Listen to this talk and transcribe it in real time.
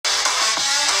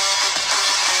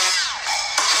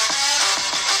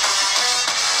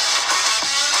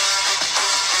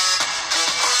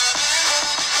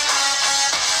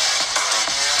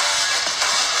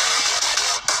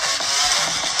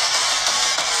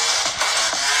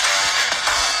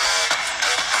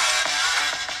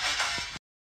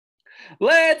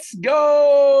Let's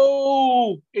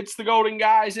go. It's the Golden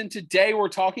Guys, and today we're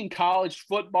talking college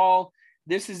football.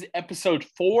 This is episode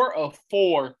 4 of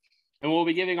 4, and we'll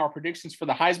be giving our predictions for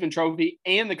the Heisman Trophy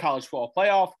and the college football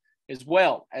playoff, as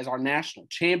well as our national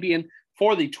champion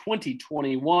for the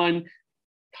 2021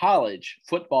 college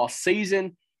football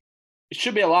season. It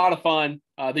should be a lot of fun.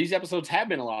 These episodes have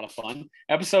been a lot of fun.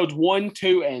 Episodes 1,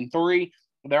 2, and 3,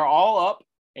 they're all up.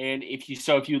 And if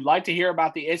you'd like to hear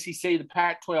about the SEC, the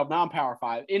Pac-12, non-Power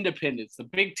 5, independents, the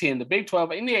Big 10, the Big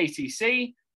 12, and the ACC,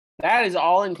 that is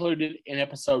all included in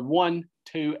episode 1,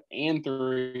 2, and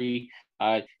 3.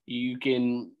 You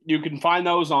can find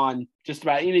those on just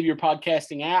about any of your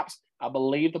podcasting apps. I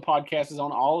believe the podcast is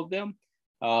on all of them,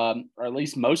 or at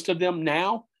least most of them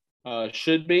now.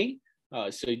 Should be.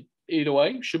 So either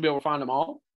way, you should be able to find them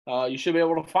all. You should be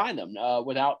able to find them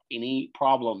without any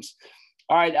problems.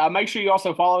 All right, make sure you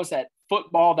also follow us at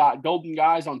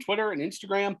football.goldenguys on Twitter and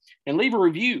Instagram, and leave a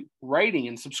review, rating,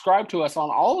 and subscribe to us on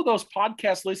all of those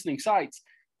podcast listening sites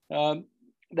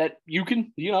that you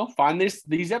can, find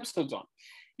these episodes on.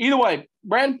 Either way,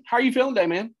 Brad, how are you feeling today,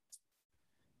 man?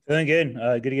 Feeling good.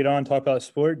 Good to get on, talk about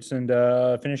sports, and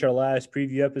finish our last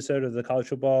preview episode of the college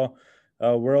football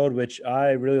world, which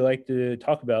I really like to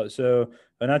talk about. So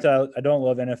not that I don't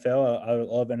love NFL. I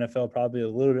love NFL probably a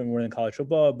little bit more than college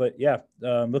football, but yeah,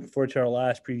 looking forward to our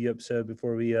last preview episode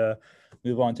before we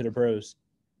move on to the pros.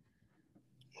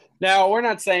 Now, we're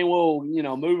not saying we'll,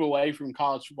 move away from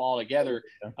college football altogether.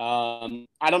 I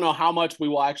don't know how much we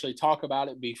will actually talk about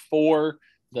it before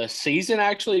the season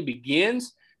actually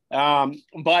begins.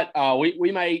 But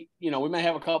we may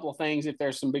have a couple of things if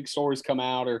there's some big stories come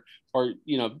out or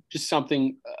just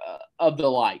something of the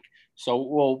like.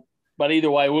 But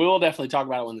either way, we'll definitely talk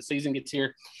about it when the season gets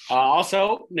here.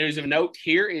 Also, news of note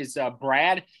here is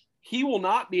Brad. He will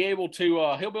not be able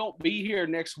to. He'll be here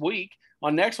next week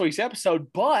on next week's episode.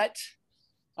 But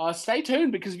stay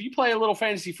tuned, because if you play a little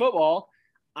fantasy football,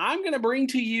 I'm going to bring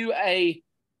to you a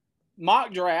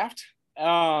mock draft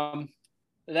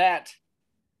that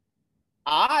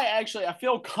I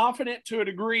feel confident to a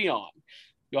degree on.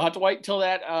 You'll have to wait until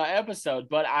that episode,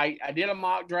 but I did a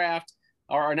mock draft,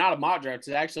 or not a mock draft.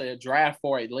 It's actually a draft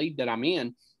for a league that I'm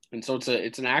in, and so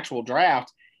it's an actual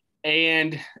draft,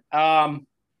 and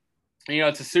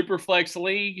it's a super flex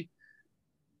league.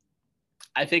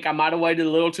 I think I might have waited a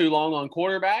little too long on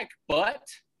quarterback, but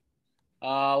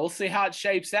we'll see how it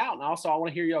shapes out. And also, I want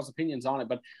to hear y'all's opinions on it,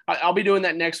 but I'll be doing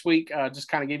that next week. Just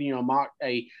kind of giving you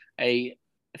a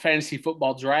fantasy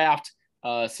football draft,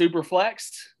 super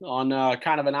flex on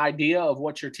kind of an idea of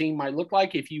what your team might look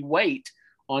like if you wait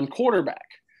on quarterback.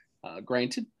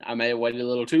 Granted, I may have waited a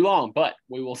little too long, but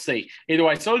we will see. Either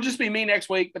way, so it'll just be me next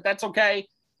week, but that's okay.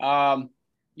 That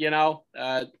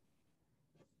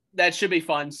should be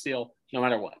fun still, no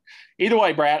matter what. Either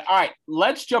way, Brad. All right,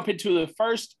 let's jump into the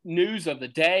first news of the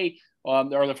day,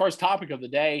 or the first topic of the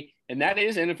day, and that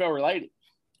is NFL related,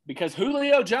 because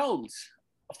Julio Jones,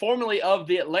 formerly of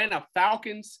the Atlanta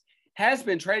Falcons, has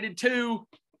been traded to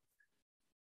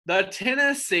the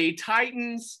Tennessee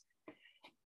Titans.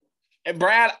 And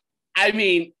Brad,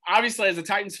 obviously as a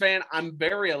Titans fan, I'm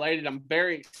very elated. I'm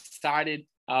very excited.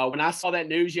 When I saw that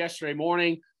news yesterday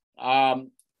morning, I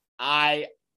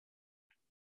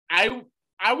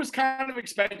was kind of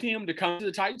expecting him to come to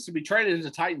the Titans, to be traded to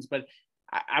the Titans, but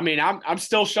I'm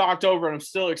still shocked over it. I'm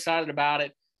still excited about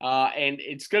it. And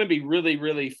it's going to be really,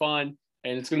 really fun.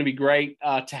 And it's going to be great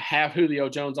to have Julio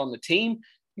Jones on the team.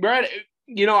 Brad,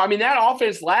 that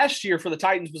offense last year for the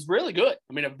Titans was really good.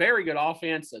 A very good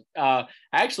offense.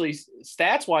 Actually,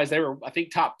 stats-wise, they were, I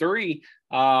think, top 3.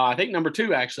 I think number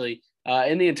 2, actually,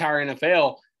 in the entire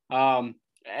NFL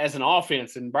as an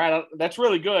offense. And, Brad, that's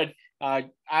really good.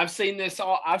 I've seen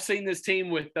this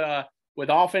team with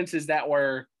offenses that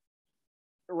were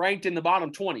ranked in the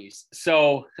bottom 20s.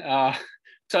 So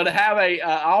to have a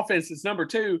offense that's number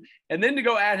 2, and then to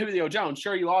go add Julio Jones,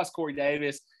 sure, you lost Corey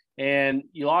Davis and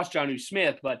you lost Jonnu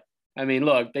Smith, but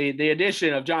look, the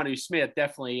addition of Jonnu Smith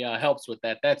definitely helps with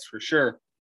that. That's for sure.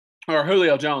 Or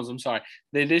Julio Jones, I'm sorry.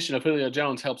 The addition of Julio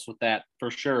Jones helps with that for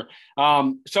sure.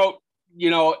 So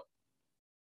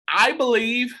I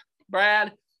believe,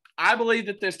 Brad,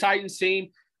 that this Titans team,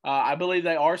 I believe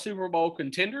they are Super Bowl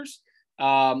contenders.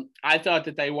 I thought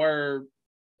that they were.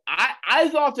 I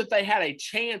thought that they had a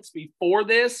chance before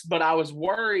this, but I was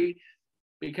worried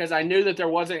because I knew that there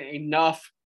was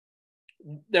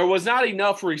not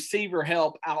enough receiver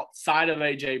help outside of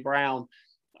A.J. Brown.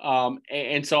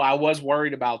 And so I was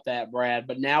worried about that, Brad.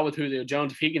 But now with Julio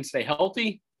Jones, if he can stay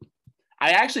healthy,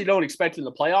 I actually don't expect him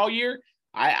to play all year.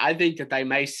 I think that they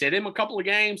may sit him a couple of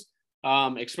games,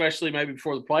 especially maybe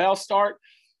before the playoffs start.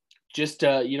 just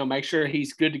to, make sure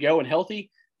he's good to go and healthy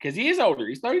because he is older.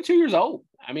 He's 32 years old.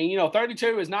 I mean,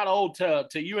 32 is not old to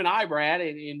you and I, Brad,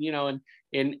 and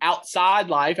in outside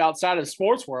life, outside of the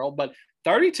sports world, but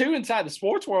 32 inside the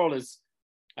sports world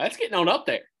that's getting on up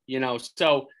there,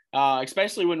 so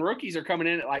especially when rookies are coming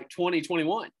in at like 20,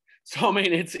 21. So, I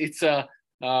mean,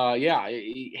 yeah,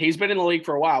 he's been in the league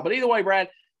for a while, but either way, Brad,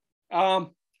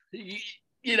 come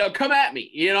at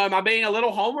me, am I being a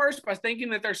little homerish by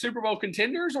thinking that they're Super Bowl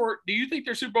contenders, or do you think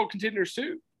they're Super Bowl contenders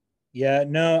too? Yeah,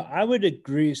 no, I would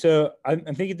agree. So I'm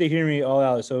thinking they hear me all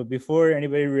out. So before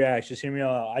anybody reacts, just hear me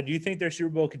all out. I do think they're Super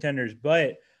Bowl contenders,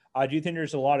 but I do think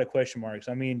there's a lot of question marks.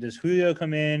 I mean, does Julio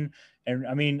come in? And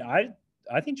I mean, I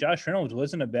think Josh Reynolds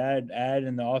wasn't a bad ad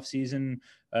in the offseason.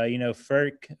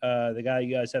 Ferk, the guy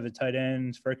you guys have at tight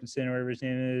ends, Ferguson, whatever his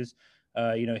name is,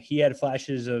 he had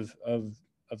flashes of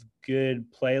good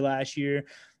play last year.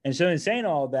 And so in saying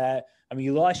all that, I mean,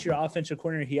 you lost your offensive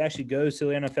coordinator. He actually goes to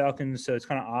Atlanta Falcons, so it's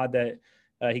kind of odd that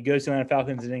he goes to Atlanta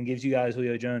Falcons and then gives you guys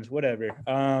Julio Jones, whatever.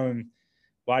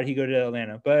 Why did he go to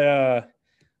Atlanta? But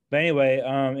anyway,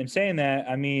 in saying that,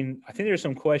 I mean, I think there's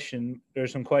some questions.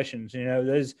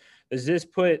 Does this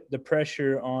put the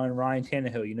pressure on Ryan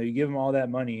Tannehill? You give him all that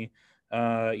money.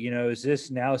 Is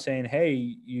this now saying,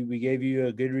 hey, we gave you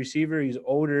a good receiver. He's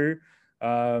older.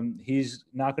 He's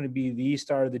not going to be the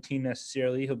star of the team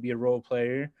necessarily. He'll be a role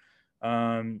player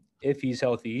if he's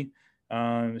healthy.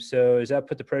 So does that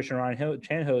put the pressure on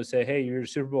Tannehill to say, hey, you're a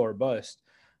Super Bowl or bust?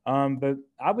 But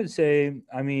I would say,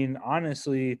 I mean,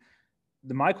 honestly,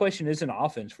 my question isn't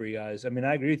offense for you guys. I mean,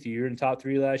 I agree with you. You're in top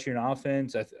 3 last year in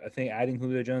offense. I think adding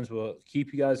Julio Jones will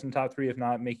keep you guys in top 3, if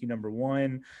not make you number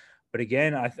 1. But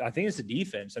again, I think it's the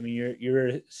defense. I mean,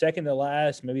 you're second to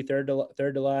last, maybe third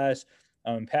to last.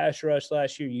 Pass rush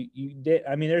last year, you did.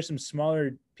 I mean, there's some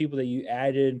smaller people that you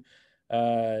added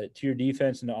to your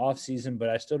defense in the offseason, but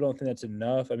I still don't think that's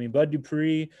enough. I mean, Bud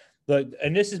Dupree, look,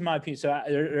 and this is my opinion. So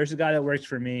there's a guy that works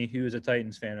for me who is a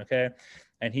Titans fan, okay?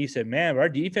 And he said, man, our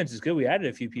defense is good. We added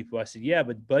a few people. I said, yeah,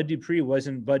 but Bud Dupree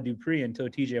wasn't Bud Dupree until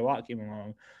TJ Watt came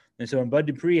along. And so when Bud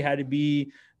Dupree had to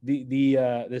be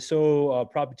the sole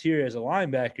profiteer as a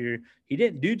linebacker, he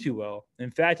didn't do too well. In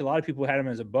fact, a lot of people had him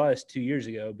as a bust 2 years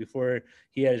ago before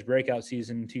he had his breakout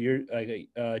season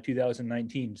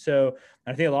 2019. So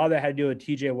I think a lot of that had to do with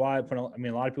TJ Watt.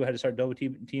 A lot of people had to start double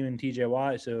teaming TJ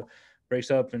Watt. So breaks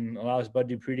up and allows Bud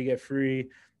Dupree to get free.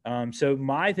 So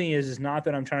my thing is not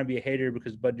that I'm trying to be a hater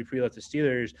because Bud Dupree left the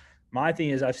Steelers. My thing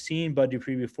is I've seen Bud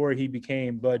Dupree before he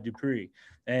became Bud Dupree.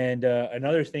 And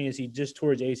another thing is he just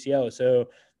tore his ACL. So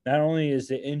not only is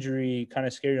the injury kind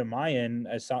of scary on my end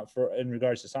in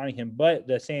regards to signing him, but at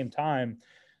the same time,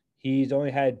 he's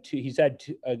had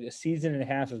a season and a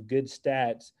half of good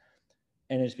stats,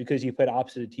 and it's because he played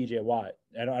opposite of TJ Watt.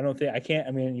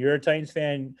 I mean, you're a Titans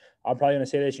fan. I'm probably going to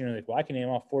say this. You're like, well, I can name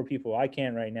off 4 people. I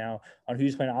can't right now on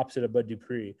who's playing opposite of Bud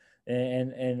Dupree.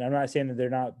 And I'm not saying that they're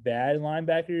not bad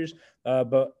linebackers,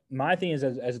 but my thing is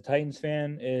as a Titans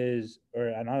fan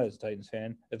not as a Titans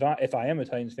fan, if I am a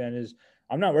Titans fan, is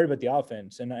I'm not worried about the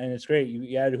offense. And it's great.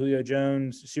 You added Julio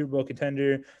Jones, Super Bowl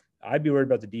contender. I'd be worried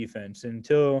about the defense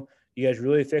until you guys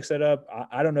really fix that up.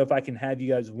 I don't know if I can have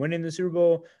you guys winning the Super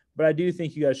Bowl, but I do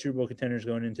think you guys Super Bowl contenders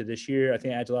going into this year. I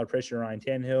think it adds a lot of pressure to Ryan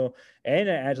Tannehill, and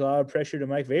it adds a lot of pressure to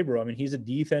Mike Vrabel. I mean, he's a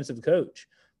defensive coach.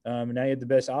 And now you have the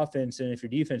best offense, and if your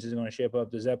defense is going to shape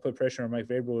up, does that put pressure on Mike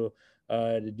Vrabel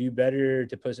to do better,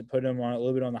 to put him on a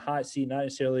little bit on the hot seat, not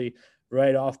necessarily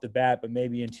right off the bat, but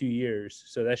maybe in 2 years?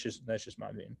 So that's just my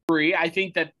opinion. I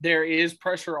think that there is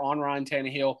pressure on Ryan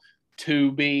Tannehill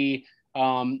to be,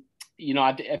 I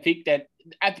think that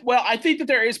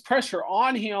there is pressure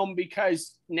on him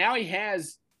because now he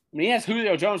has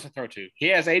Julio Jones to throw to. He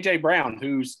has AJ Brown,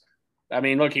 he was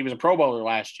a Pro Bowler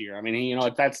last year. I mean,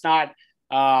 that's not.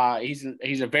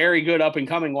 He's a very good up and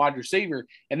coming wide receiver,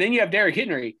 and then you have Derrick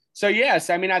Henry. So yes,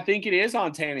 I mean I think it is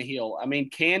on Tannehill. I mean,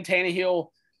 can Tannehill?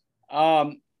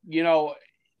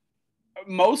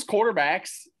 Most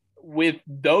quarterbacks with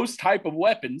those type of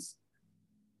weapons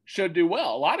should do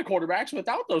well. A lot of quarterbacks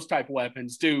without those type of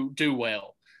weapons do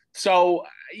well. So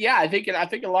yeah, I think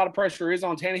a lot of pressure is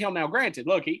on Tannehill. Now, granted,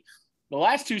 look, the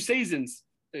last 2 seasons,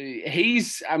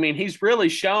 he's really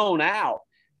shown out.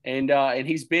 And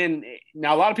he's been –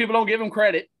 now, a lot of people don't give him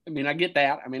credit. I mean, I get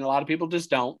that. I mean, a lot of people just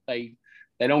don't. They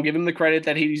don't give him the credit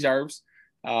that he deserves.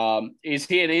 Is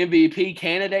he an MVP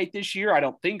candidate this year? I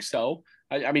don't think so.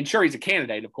 I mean, sure, he's a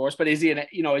candidate, of course, but is he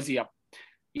is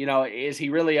he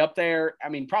really up there? I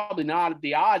mean, probably not.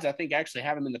 The odds, I think, actually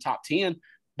have him in the top 10.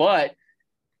 But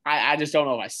I just don't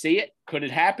know if I see it. Could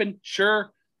it happen?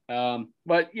 Sure.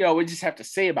 But, we just have to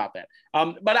see about that.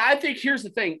 But I think here's the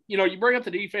thing. You bring up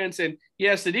the defense, and,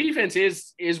 yes, the defense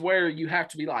is where you have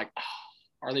to be like, oh,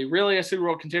 are they really a Super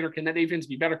Bowl contender? Can that defense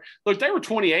be better? Look, they were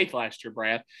 28th last year,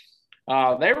 Brad.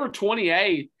 They were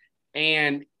 28th,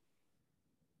 and,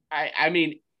 I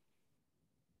mean,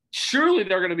 surely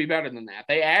they're going to be better than that.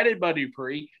 They added Bud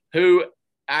Dupree, who,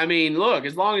 I mean, look,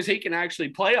 as long as he can actually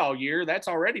play all year, that's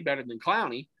already better than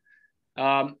Clowney.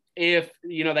 If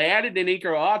they added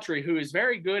Denico Autry, who is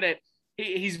very good at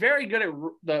he's very good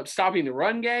at stopping the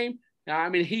run game. Now, I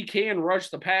mean, he can rush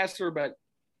the passer, but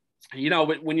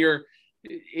when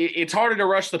it's harder to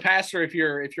rush the passer if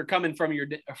you're coming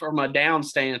from a down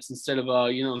stance instead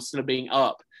of being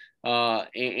up.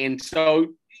 And so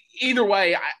either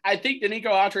way, I think Denico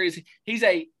Autry he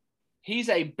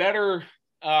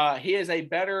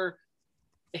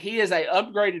is a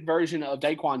upgraded version of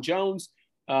Daquan Jones.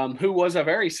 Who was a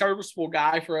very serviceable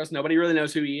guy for us. Nobody really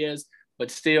knows who he is, but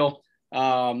still.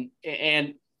 And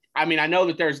I mean, I know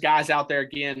that there's guys out there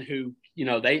again who,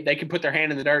 they can put their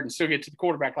hand in the dirt and still get to the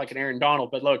quarterback like an Aaron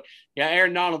Donald. But look,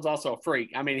 Aaron Donald's also a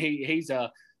freak. I mean,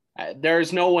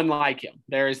 there's no one like him.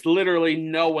 There is literally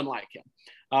no one like him.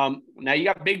 Now you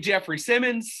got Big Jeffrey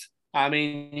Simmons. I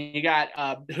mean, you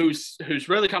got who's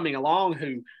really coming along,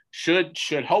 who should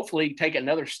hopefully take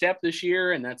another step this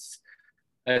year, and that's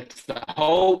the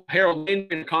whole Harold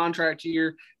Landry contract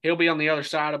year. He'll be on the other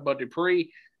side of Bud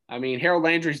Dupree. I mean, Harold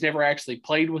Landry's never actually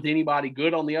played with anybody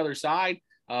good on the other side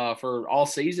for all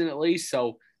season at least.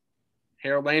 So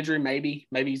Harold Landry, maybe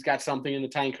he's got something in the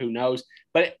tank. Who knows?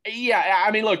 But, yeah,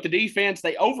 I mean, look, the defense,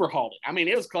 they overhauled it. I mean,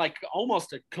 it was like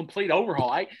almost a complete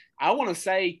overhaul. I want to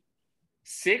say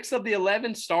 6 of the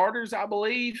 11 starters, I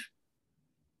believe,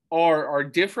 are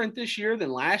different this year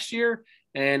than last year.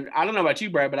 And I don't know about you,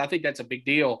 Brad, but I think that's a big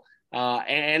deal.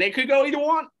 And it could go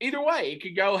either way. It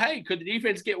could go, hey, could the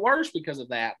defense get worse because of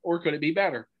that? Or could it be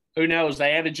better? Who knows?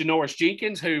 They added Janoris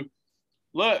Jenkins, who,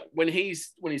 look, when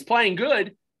he's playing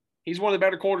good, he's one of the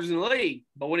better quarters in the league.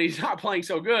 But when he's not playing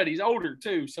so good, he's older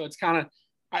too. So it's kind of,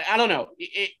 I don't know.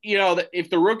 If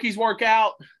the rookies work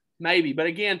out, maybe. But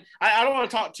again, I don't want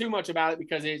to talk too much about it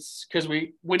because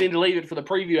we need to leave it for the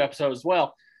preview episode as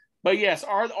well. But yes,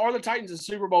 are the Titans a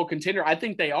Super Bowl contender? I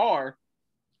think they are,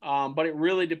 but it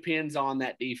really depends on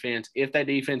that defense, if that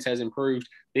defense has improved.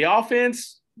 The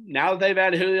offense, now that they've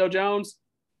added Julio Jones,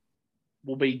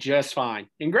 will be just fine.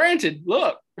 And granted,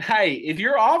 look, hey, if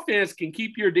your offense can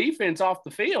keep your defense off the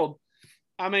field,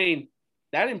 I mean,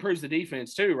 that improves the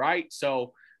defense too, right?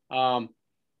 So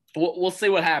we'll see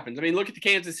what happens. I mean, look at the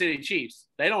Kansas City Chiefs.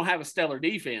 They don't have a stellar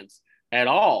defense at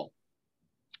all.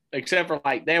 Except for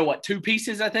they have 2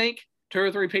 pieces, I think, 2 or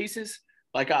 3 pieces,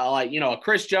 a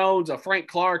Chris Jones, a Frank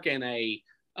Clark, and a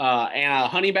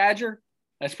Honey Badger.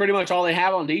 That's pretty much all they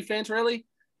have on defense, really.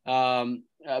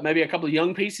 Maybe a couple of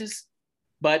young pieces,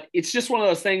 but it's just one of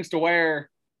those things to where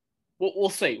we'll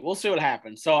see. We'll see what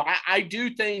happens. So I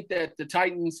do think that the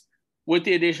Titans, with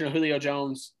the addition of Julio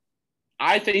Jones,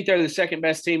 I think they're the second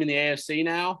best team in the AFC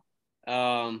now.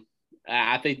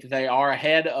 I think that they are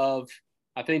ahead of.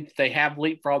 I think they have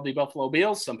leapfrogged the Buffalo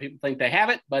Bills. Some people think they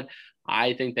haven't, but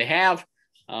I think they have.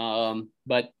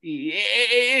 But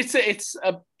it's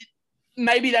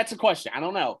maybe that's a question. I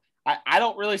don't know. I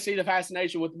don't really see the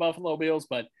fascination with the Buffalo Bills,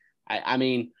 but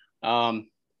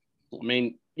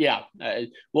yeah.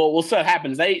 We'll see what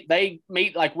happens. They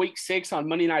meet week 6 on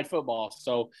Monday Night Football,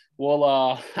 so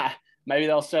we'll maybe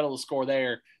they'll settle the score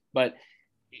there. But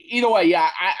either way, yeah,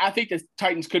 I think the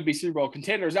Titans could be Super Bowl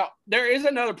contenders. Now, there is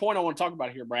another point I want to talk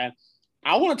about here, Brad.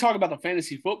 I want to talk about the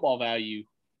fantasy football value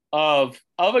of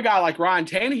a guy like Ryan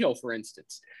Tannehill, for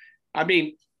instance. I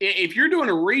mean, if you're doing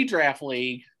a redraft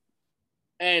league,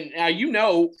 and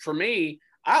now for me,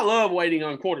 I love waiting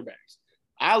on quarterbacks.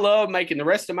 I love making the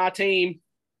rest of my team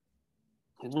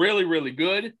really, really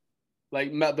good.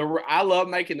 I love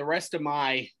making the rest of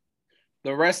my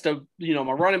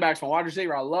running backs, my wide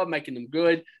receiver, I love making them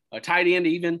good, a tight end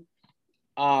even.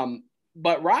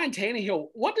 But Ryan Tannehill,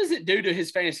 what does it do to his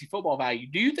fantasy football value?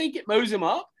 Do you think it moves him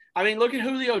up? I mean, look at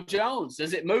Julio Jones.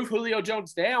 Does it move Julio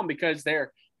Jones down because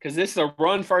this is a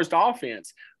run-first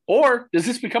offense? Or does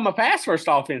this become a pass-first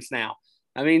offense now?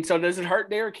 I mean, so does it hurt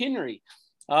Derrick Henry?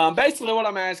 Basically what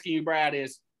I'm asking you, Brad,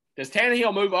 is does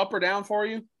Tannehill move up or down for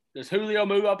you? Does Julio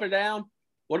move up or down?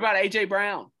 What about A.J.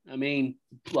 Brown? I mean,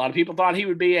 a lot of people thought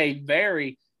he'd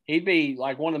be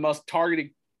like one of the most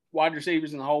targeted wide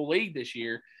receivers in the whole league this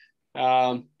year.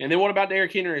 And then what about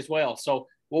Derrick Henry as well? So,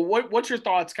 what's your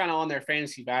thoughts kind of on their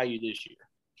fantasy value this year?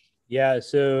 Yeah,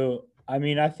 so I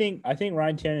mean, I think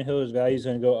Ryan Tannehill's value is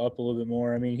going to go up a little bit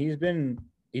more. I mean, he's been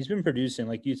producing,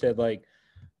 like you said,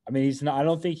 I mean, he's not. I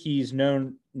don't think he's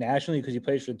known nationally because he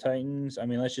plays for the Titans. I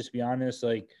mean, let's just be honest.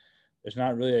 Like, there's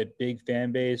not really a big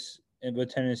fan base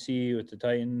with Tennessee with the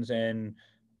Titans, and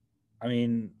I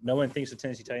mean, no one thinks the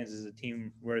Tennessee Titans is a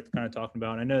team worth kind of talking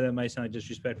about. And I know that might sound like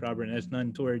disrespect, Robert, and that's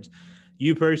none towards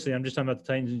you personally. I'm just talking about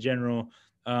the Titans in general.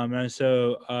 And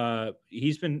so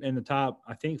he's been in the top,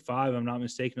 I think 5, I'm not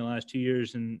mistaken, the last 2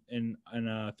 years in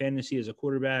fantasy as a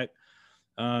quarterback.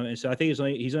 And so I think he's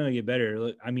only going to get better.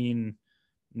 Look, I mean,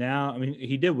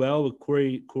 he did well with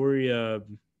Corey.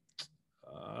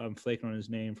 I'm flaking on his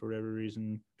name for whatever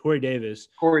reason. Corey Davis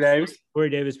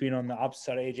being on the opposite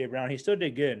side of AJ Brown, he still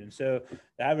did good. And so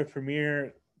to have a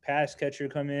premier pass catcher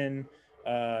come in,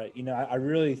 I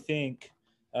really think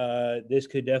this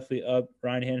could definitely up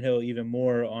Ryan Tannehill even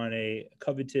more on a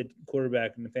coveted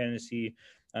quarterback in the fantasy.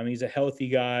 He's a healthy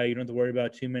guy. You don't have to worry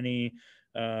about too many.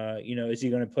 Is he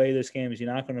going to play this game? Is he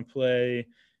not going to play?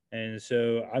 And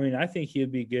so, I mean, I think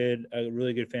he'd be good, a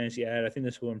really good fantasy ad. I think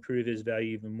this will improve his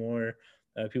value even more.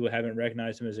 People haven't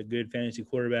recognized him as a good fantasy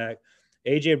quarterback.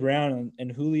 A.J. Brown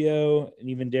and Julio and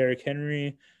even Derrick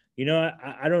Henry,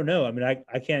 I don't know. I mean,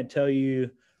 I can't tell you,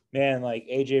 man, like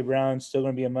A.J. Brown's still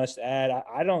going to be a must add.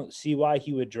 I don't see why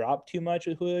he would drop too much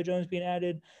with Julio Jones being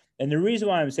added. And the reason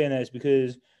why I'm saying that is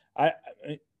because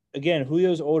again,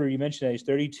 Julio's older. You mentioned that he's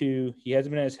 32. He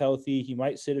hasn't been as healthy. He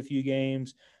might sit a few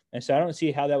games. And so I don't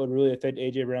see how that would really affect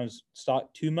A.J. Brown's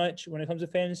stock too much when it comes to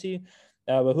fantasy.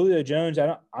 But Julio Jones,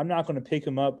 I'm not going to pick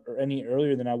him up any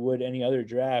earlier than I would any other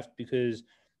draft because,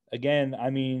 again, I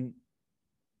mean,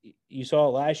 you saw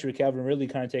it last year with Calvin Ridley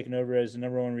kind of taking over as the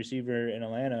number 1 receiver in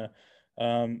Atlanta.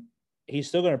 He's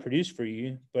still going to produce for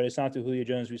you, but it's not the Julio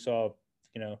Jones we saw,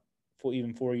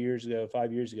 even 4 years ago,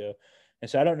 5 years ago. And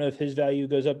so I don't know if his value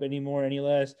goes up any more, any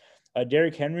less.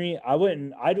 Derrick Henry, I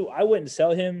wouldn't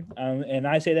sell him. And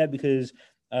I say that because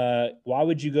why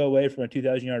would you go away from a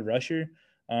 2,000-yard rusher?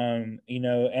 And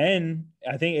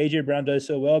I think A.J. Brown does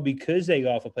so well because they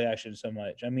go off of play action so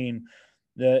much. I mean,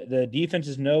 the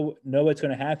defenses know what's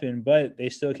going to happen, but they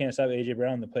still can't stop A.J.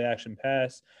 Brown in the play action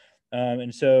pass.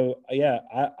 And so, yeah,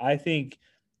 I think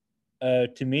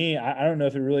to me, I don't know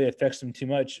if it really affects them too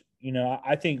much.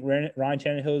 I think Ryan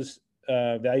Tannehill's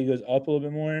value goes up a little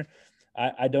bit more.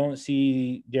 I don't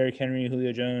see Derrick Henry,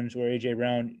 Julio Jones, or A.J.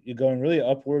 Brown going really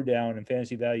up or down in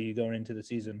fantasy value going into the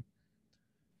season.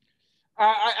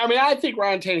 I mean, I think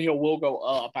Ryan Tannehill will go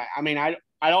up. I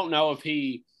don't know if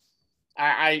he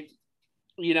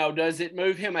does it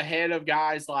move him ahead of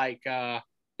guys like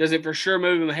does it for sure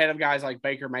move him ahead of guys like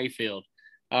Baker Mayfield,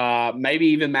 maybe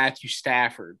even Matthew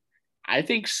Stafford? I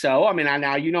think so. I mean,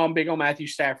 I'm big on Matthew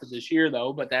Stafford this year,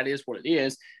 though, but that is what it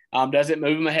is. Does it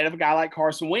move him ahead of a guy like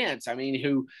Carson Wentz? I mean,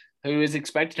 who is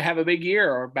expected to have a big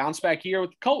year or bounce back year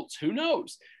with the Colts? Who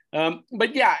knows?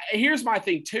 But yeah, here's my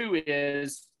thing too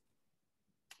is,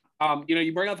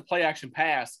 you bring out the play action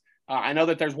pass. I know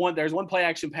that there's one play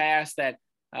action pass that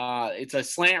it's a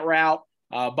slant route.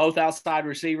 Both outside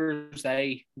receivers,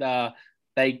 they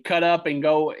cut up and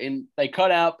go and they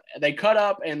cut up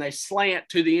and they slant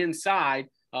to the inside.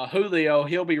 Julio,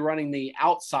 he'll be running the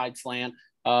outside slant.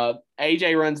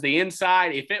 AJ runs the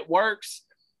inside. If it works,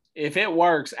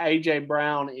 AJ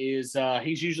Brown is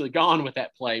he's usually gone with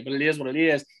that play, but it is what it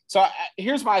is. So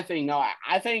here's my thing. No,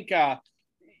 I think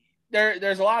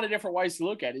there's a lot of different ways to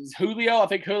look at it. Is Julio? I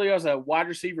think Julio is a wide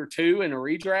receiver 2 in a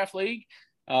redraft league.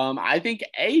 I think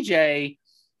AJ.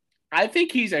 I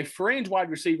think he's a fringe wide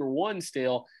receiver 1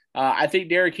 still. I think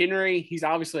Derrick Henry, he's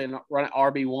obviously a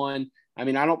RB1. I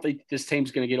mean, I don't think this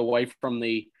team's going to get away from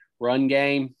the run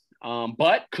game.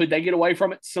 But could they get away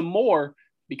from it some more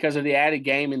because of the added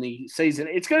game in the season?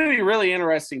 It's going to be really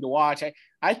interesting to watch.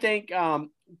 I think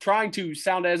trying to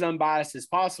sound as unbiased as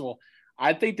possible,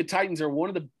 I think the Titans are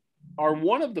one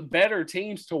of the better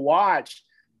teams to watch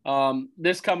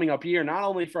this coming up year, not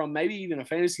only from maybe even a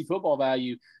fantasy football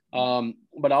value,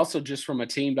 but also just from a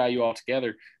team value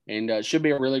altogether. And should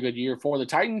be a really good year for the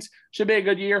Titans. Should be a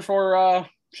good year for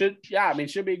should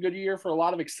be a good year for a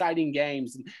lot of exciting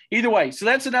games. And either way, so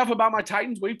that's enough about my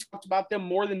Titans. We've talked about them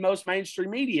more than most mainstream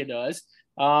media does,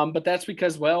 but that's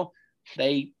because, well,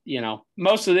 they,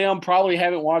 most of them probably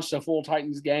haven't watched a full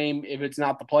Titans game if it's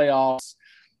not the playoffs,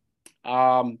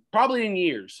 probably in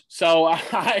years. So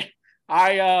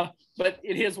but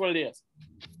it is what it is.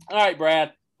 All right,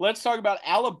 Brad. Let's talk about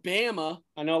Alabama.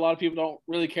 I know a lot of people don't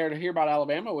really care to hear about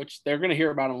Alabama, which they're going to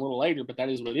hear about them a little later, but that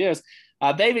is what it is.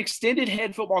 They've extended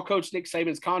head football coach Nick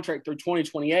Saban's contract through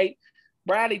 2028.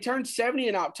 Brad, he turned 70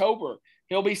 in October.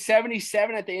 He'll be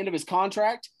 77 at the end of his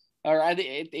contract, or at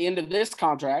the end of this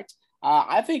contract.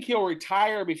 I think he'll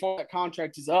retire before that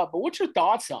contract is up. But what's your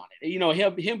thoughts on it? You know,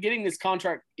 him getting this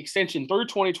contract extension through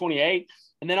 2028,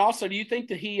 and then also, do you think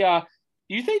that he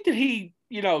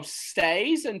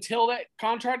stays until that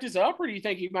contract is up, or do you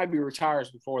think he maybe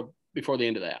retires before the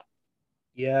end of that?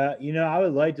 Yeah, I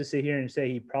would like to sit here and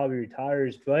say he probably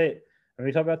retires, but when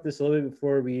we talked about this a little bit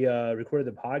before we recorded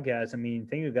the podcast. I mean,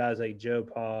 think of guys like Joe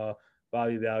Pa,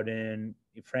 Bobby Bowden,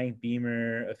 Frank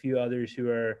Beamer, a few others who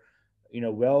are,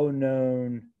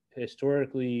 well-known,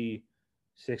 historically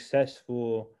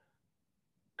successful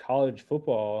college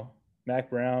football. Mac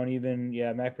Brown,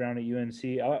 Mac Brown at UNC.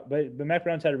 But Mac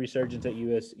Brown's had a resurgence at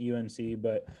UNC.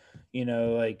 But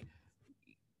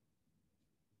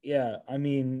I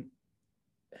mean,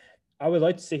 I would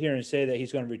like to sit here and say that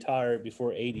he's going to retire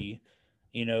before 80.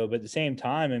 But at the same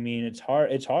time, I mean, it's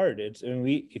hard.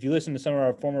 If you listen to some of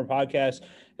our former podcast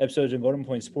episodes in Golden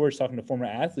Point Sports, talking to former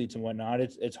athletes and whatnot,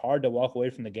 it's hard to walk away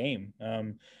from the game.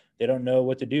 They don't know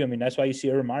what to do. I mean, that's why you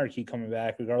see Urban Meyer keep coming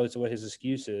back, regardless of what his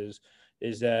excuse is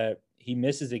that he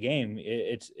misses the game.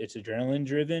 It's adrenaline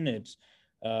driven.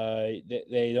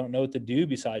 They don't know what to do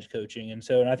besides coaching. And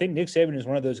I think Nick Saban is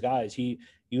one of those guys. You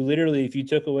literally, if you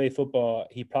took away football,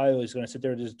 he probably was going to sit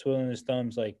there just twiddling his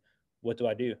thumbs like, what do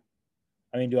I do?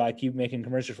 I mean, do I keep making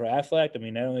commercials for Aflac? I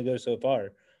mean, that only goes so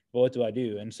far. But what do I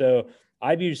do? And so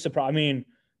I'd be surprised. I mean,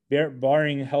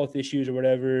 barring health issues or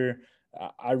whatever,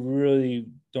 I really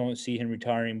don't see him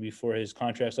retiring before his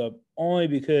contract's up, only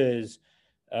because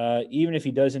even if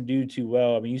he doesn't do too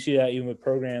well, I mean, you see that even with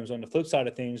programs on the flip side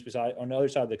of things, on the other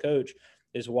side of the coach,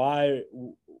 is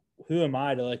who am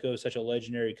I to let go of such a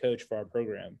legendary coach for our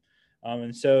program?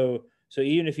 And so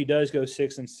even if he does go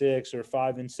 6-6 or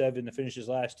 5-7 to finish his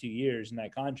last 2 years in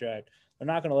that contract, they're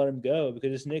not going to let him go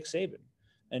because it's Nick Saban.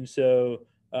 And so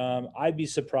I'd be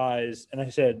surprised. And like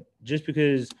I said, just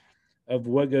because of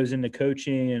what goes into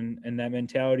coaching and that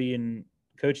mentality, and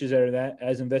coaches that are that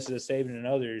as invested as Saban and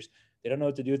others, they don't know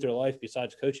what to do with their life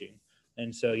besides coaching.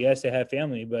 And so, yes, they have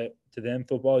family, but to them,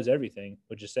 football is everything,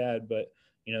 which is sad, but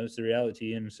it's the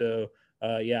reality. And so,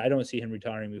 I don't see him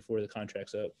retiring before the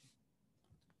contract's up.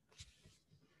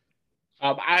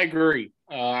 I agree.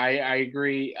 I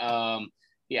agree.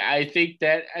 I think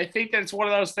that's one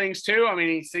of those things too. I mean,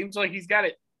 he seems like he's got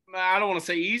it. I don't want to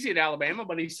say easy at Alabama,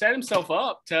 but he set himself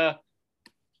up to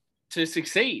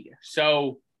succeed.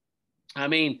 So, I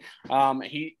mean,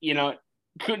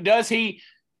 does he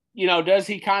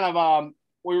kind of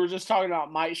we were just talking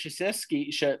about Mike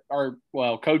Krzyzewski,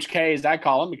 Coach K, as I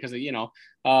call him, because do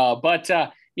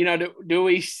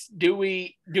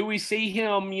we see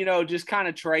him, just kind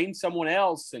of train someone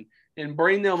else and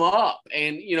bring them up,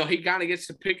 and he kind of gets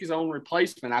to pick his own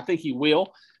replacement? I think he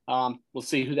will. We'll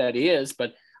see who that is,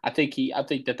 but I think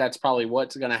that's probably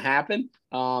what's going to happen.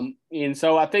 And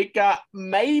so I think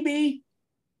maybe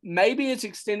it's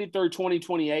extended through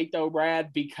 2028 though,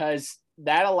 Brad, because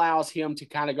that allows him to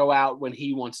kind of go out when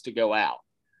he wants to go out.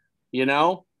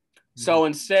 Mm-hmm. So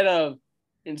instead of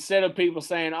people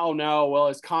saying, "Oh no, well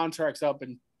his contract's up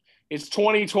and it's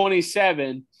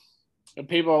 2027," and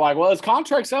people are like, "Well, his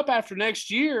contract's up after next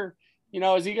year.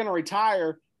 Is he going to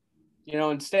retire?"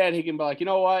 Instead he can be like, "You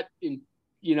know what? In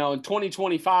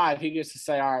 2025 he gets to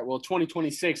say, all right, well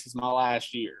 2026 is my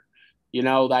last year."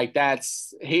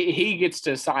 That's he gets to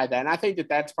decide that, and I think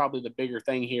that's probably the bigger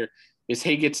thing here is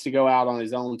he gets to go out on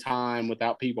his own time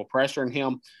without people pressuring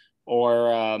him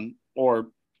or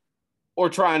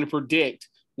trying to predict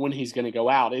when he's going to go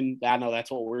out. And I know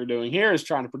that's what we're doing here, is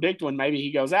trying to predict when maybe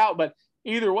he goes out. But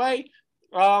either way,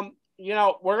 we're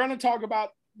going to talk about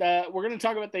the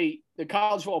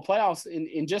college football playoffs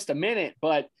in just a minute.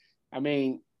 But I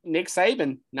mean, Nick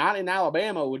Saban not in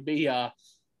Alabama would be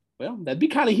that'd be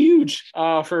kind of huge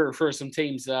for some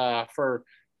teams for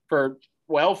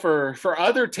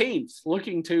other teams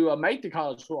looking to make the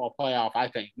college football playoff, I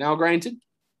think. Now, granted,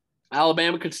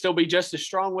 Alabama could still be just as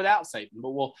strong without Saban,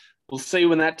 but we'll see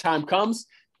when that time comes,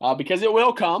 because it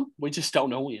will come. We just don't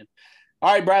know when.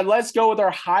 All right, Brad, let's go with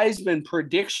our Heisman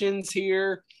predictions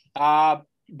here.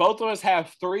 Both of us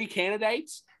have 3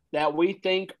 candidates that we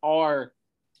think are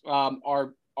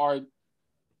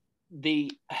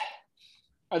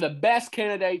the best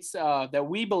candidates that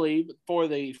we believe for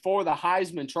the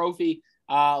Heisman Trophy.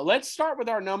 Let's start with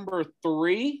our number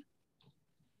 3,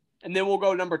 and then we'll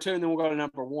go to number 2, and then we'll go to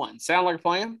number 1. Sound like a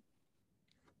plan?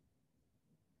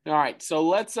 All right, so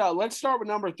let's start with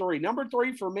number 3. Number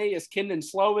 3 for me is Kendon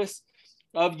Slovis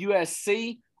of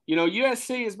USC.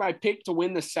 USC is my pick to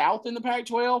win the South in the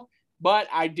Pac-12, but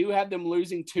I do have them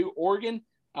losing to Oregon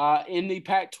in the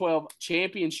Pac-12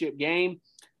 championship game.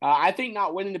 I think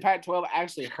not winning the Pac-12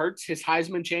 actually hurts his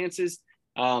Heisman chances.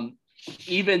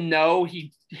 even though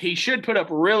he should put up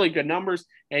really good numbers.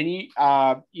 And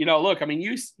look, I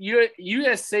mean,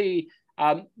 USC,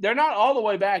 they're not all the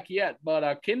way back yet,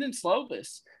 but Kendon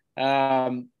Slovis,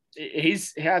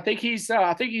 I think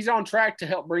he's on track to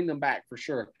help bring them back for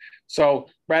sure. So,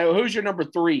 Brad, who's your number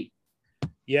 3?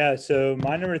 Yeah, so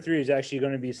my number 3 is actually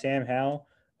going to be Sam Howell.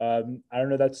 I don't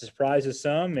know if that's a surprise to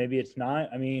some. Maybe it's not.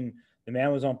 I mean, the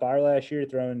man was on fire last year,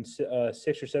 throwing 6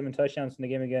 or 7 touchdowns in the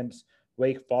game against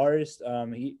Wake Forest.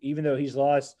 Even though he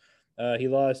lost,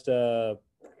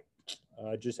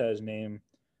 just had his name.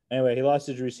 Anyway, he lost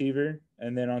his receiver.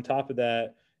 And then on top of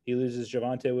that, he loses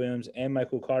Javonte Williams and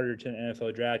Michael Carter to an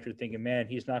NFL draft. You're thinking, man,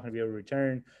 he's not going to be able to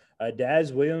return.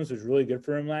 Daz Williams was really good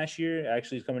for him last year.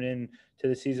 Actually, he's coming in to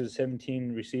the season with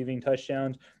 17 receiving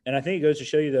touchdowns. And I think it goes to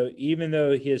show you, though, even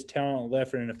though he has talent left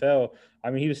for NFL,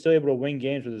 I mean, he was still able to win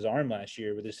games with his arm last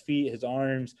year, with his feet, his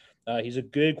arms. He's a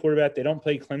good quarterback. They don't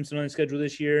play Clemson on the schedule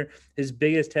this year. His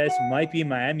biggest test might be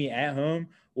Miami at home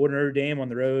or Notre Dame on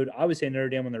the road. I would say Notre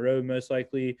Dame on the road most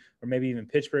likely, or maybe even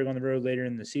Pittsburgh on the road later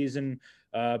in the season.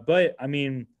 But, I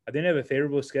mean, I think they have a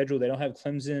favorable schedule. They don't have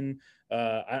Clemson.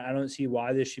 I don't see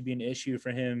why this should be an issue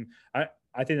for him. I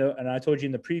think, and I told you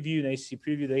in the preview, the ACC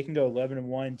preview, they can go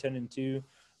 11-1, 10-2.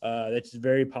 That's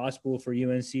very possible for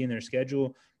UNC in their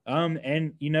schedule.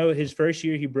 And, his first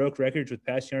year, he broke records with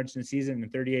passing yards in the season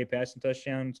and 38 passing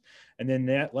touchdowns. And then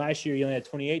that last year, he only had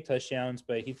 28 touchdowns,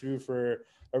 but he threw for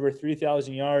over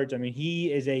 3,000 yards. I mean,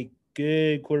 he is a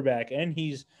good quarterback, and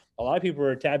a lot of people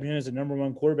are tapping him as the number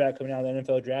 1 quarterback coming out of the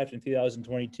NFL draft in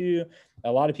 2022.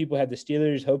 A lot of people have the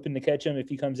Steelers hoping to catch him if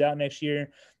he comes out next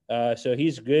year. So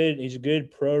he's good. He's a good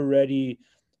pro-ready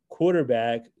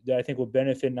quarterback that I think will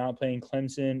benefit not playing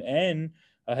Clemson, and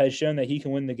has shown that he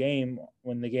can win the game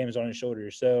when the game is on his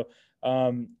shoulders. So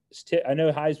I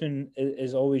know Heisman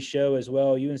is always show as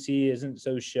well. UNC isn't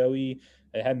so showy.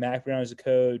 They have Mac Brown as a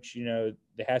coach.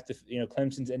 They have to,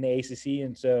 Clemson's in the ACC.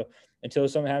 And so until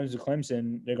something happens to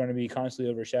Clemson, they're going to be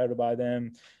constantly overshadowed by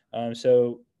them.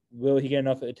 So will he get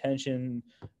enough attention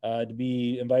to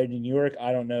be invited to New York?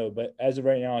 I don't know. But as of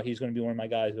right now, he's going to be one of my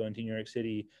guys going to New York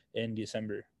City in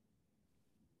December.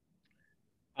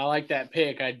 I like that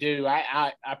pick. I do.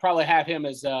 I probably have him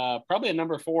as probably a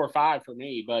number 4 or 5 for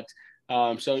me, but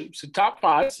so top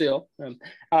 5 still.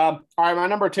 All right, my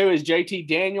number 2 is JT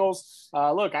Daniels.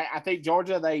 Look, I think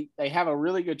Georgia, they have a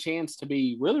really good chance to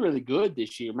be really, really good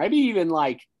this year. Maybe even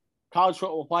like college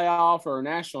football playoff or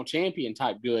national champion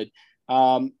type good.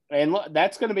 And look,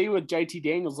 that's going to be with JT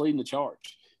Daniels leading the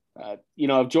charge.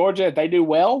 If Georgia, if they do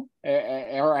well,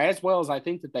 or as well as I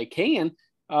think that they can,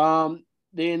 then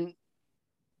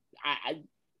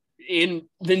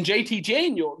JT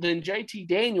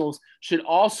Daniels should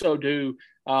also do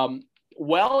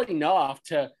well enough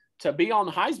to be on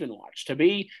the Heisman watch, to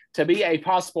be a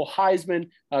possible Heisman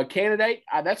candidate.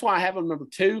 That's why I have him number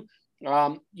 2.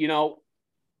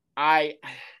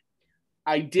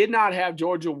 I did not have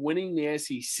Georgia winning the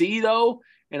SEC though,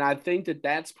 and I think that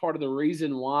that's part of the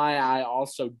reason why I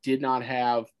also did not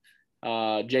have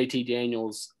JT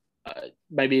Daniels,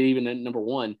 maybe even at number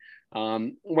 1.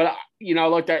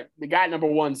 Look, that the guy at number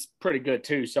 1's pretty good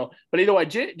too. So, but either way,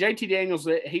 JT Daniels,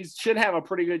 he should have a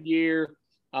pretty good year,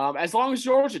 as long as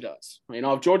Georgia does.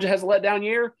 If Georgia has a letdown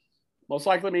year, most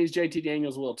likely means JT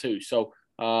Daniels will too. So,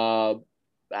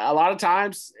 a lot of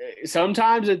times,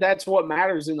 sometimes that's what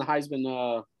matters in the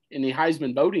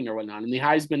Heisman voting or whatnot, in the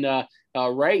Heisman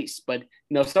race. But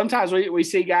sometimes we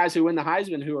see guys who win the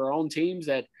Heisman who are on teams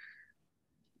that,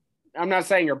 I'm not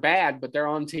saying are bad, but they're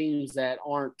on teams that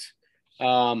aren't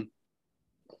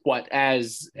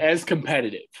as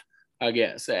competitive, I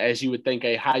guess, as you would think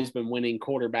a Heisman winning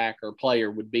quarterback or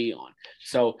player would be on.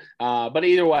 So, but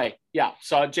either way, yeah.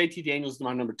 So JT Daniels is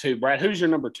my number 2. Brad, who's your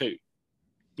number 2?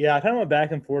 Yeah, I kind of went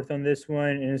back and forth on this one,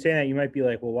 and saying that you might be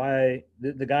like, well, why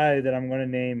the guy that I'm going to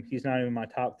name, he's not even my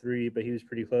top 3, but he was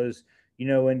pretty close.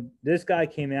 When this guy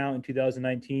came out in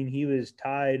 2019, he was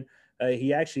tied.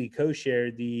 He actually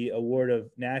co-shared the award of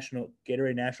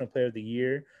Gatorade National Player of the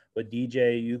Year with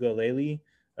DJ Uiagalelei,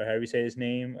 or however you say his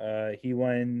name. He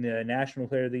won the National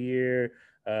Player of the Year,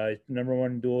 number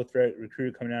 1 dual threat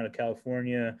recruit coming out of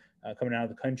California, coming out of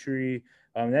the country.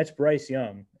 That's Bryce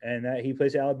Young, and that he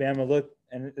plays at Alabama. Look,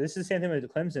 and this is the same thing with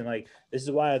Clemson. Like, this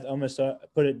is why I almost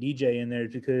put a DJ in there,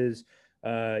 because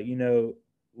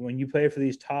when you play for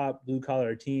these top blue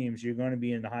collar teams, you're going to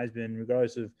be in the Heisman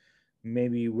regardless of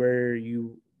maybe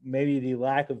the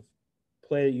lack of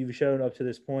play that you've shown up to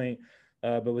this point.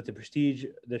 But with the prestige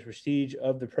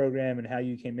of the program and how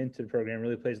you came into the program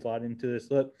really plays a lot into this.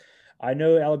 Look, I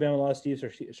know Alabama lost Steve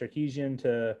Sarkisian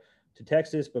to to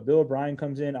Texas, but Bill O'Brien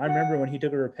comes in. I remember when he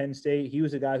took over Penn State, he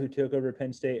was the guy who took over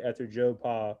Penn State after Joe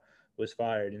Pa was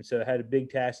fired. And so had a big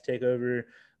task to take over.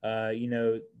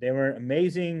 They weren't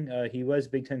amazing. He was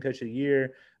Big Ten Coach of the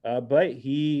Year, but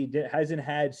hasn't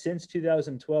had since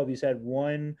 2012. He's had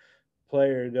one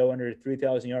player go under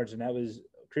 3,000 yards, and that was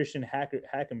Christian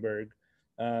Hackenberg,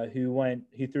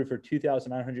 who threw for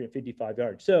 2,955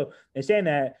 yards. So they're saying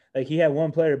that like he had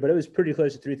one player, but it was pretty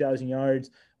close to 3,000 yards.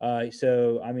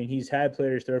 So I mean, he's had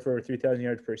players throw for over 3,000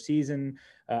 yards per season.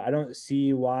 I don't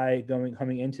see why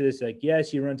coming into this, like,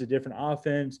 yes, he runs a different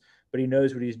offense, but he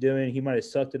knows what he's doing. He might have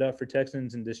sucked it up for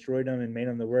Texans and destroyed them and made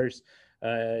them the worst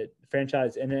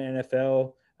franchise in the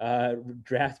NFL,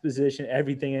 draft position,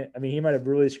 everything. I mean, he might have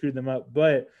really screwed them up,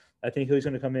 but I think he's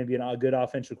going to come in and be a good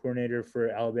offensive coordinator for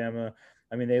Alabama.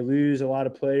 I mean, they lose a lot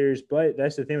of players, but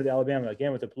that's the thing with Alabama.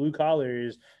 Again, with the blue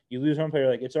collars, you lose one player,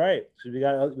 like, it's all right. So we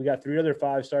got 3 other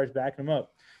 5 stars backing them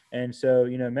up. And so,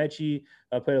 Mechie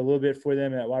played a little bit for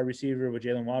them at wide receiver with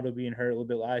Jalen Waddle being hurt a little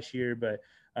bit last year. But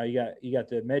you got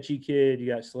the Mechie kid, you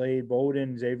got Slade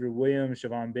Bolden, Xavier Williams,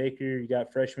 Siobhan Baker, you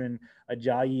got freshman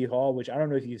Ajayi Hall, which I don't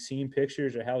know if you've seen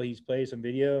pictures or how he's played some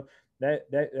video.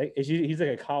 He's like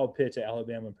a Kyle Pitts at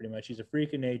Alabama, pretty much. He's a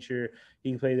freak of nature.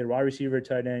 He can play the wide receiver,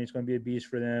 tight end. He's going to be a beast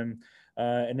for them.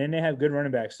 And then they have good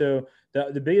running backs. So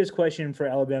the biggest question for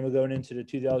Alabama going into the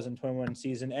 2021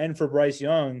 season and for Bryce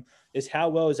Young is how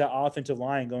well is that offensive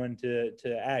line going to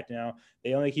act? Now,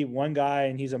 they only keep one guy,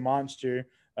 and he's a monster.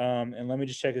 And let me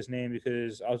just check his name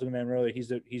because I was looking at him earlier.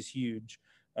 He's huge.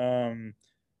 It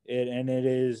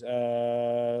is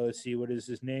let's see, what is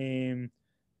his name?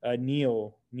 Evan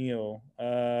Neal.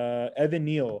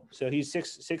 So he's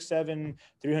 6'7",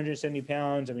 370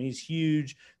 pounds. I mean, he's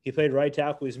huge. He played right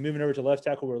tackle. He's moving over to left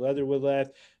tackle where Leatherwood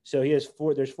left. So he has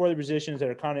there's 4 other positions that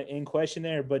are kind of in question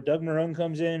there. But Doug Marrone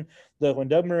comes in. Look, when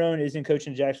Doug Marrone isn't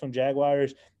coaching Jacksonville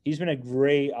Jaguars, he's been a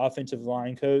great offensive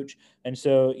line coach. And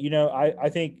so, I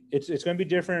think it's going to be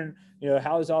different.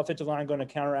 How is the offensive line going to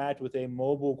counteract with a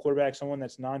mobile quarterback, someone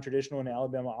that's non-traditional in the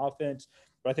Alabama offense?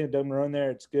 But I think Doug Marrone there,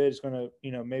 it's good. It's going to,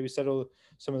 maybe settle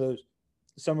some of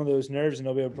those nerves, and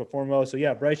they'll be able to perform well. So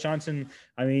yeah, Bryce Johnson,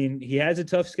 I mean, he has a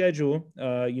tough schedule.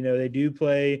 They do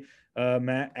play at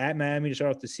Miami to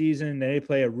start off the season. They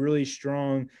play a really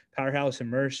strong powerhouse in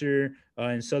Mercer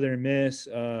and Southern Miss.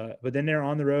 But then they're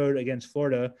on the road against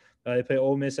Florida. They play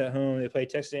Ole Miss at home. They play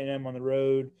Texas A&M on the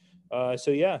road. They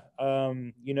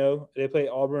play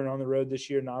Auburn on the road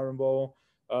this year in the Iron Bowl.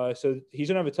 So he's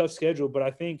going to have a tough schedule, but I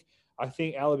think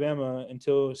Alabama,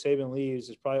 until Saban leaves,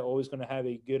 is probably always going to have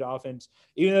a good offense.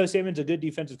 Even though Saban's a good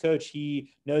defensive coach,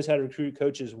 he knows how to recruit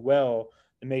coaches well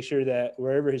and make sure that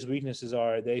wherever his weaknesses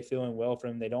are, they fill in well for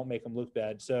him. They don't make him look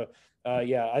bad. So,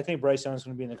 I think Bryce Young's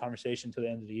going to be in the conversation until the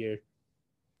end of the year.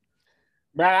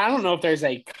 Brad, I don't know if there's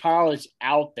a college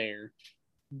out there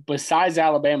besides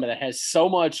Alabama that has so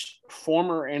much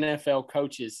former NFL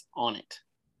coaches on it.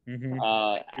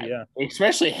 Mm-hmm.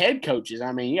 Especially head coaches.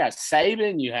 I mean, you got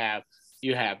Saban, you have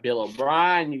Bill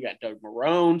O'Brien, you got Doug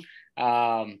Marrone.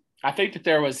 I think that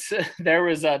there was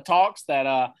talks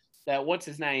that what's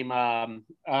his name?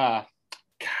 What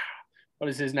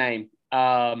is his name?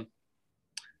 From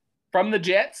the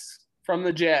Jets.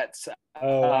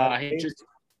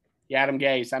 Adam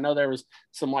Gase. I know there was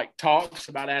some talks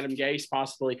about Adam Gase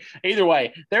possibly. Either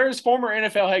way, there is former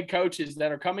NFL head coaches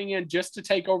that are coming in just to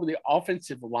take over the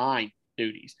offensive line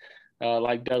duties,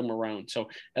 like Doug Marrone. So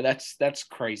that's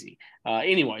crazy.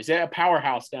 Anyways, they're a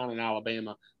powerhouse down in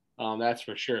Alabama. That's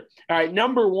for sure. All right,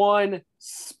 number 1,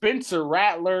 Spencer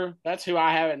Rattler. That's who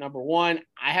I have at number 1.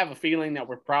 I have a feeling that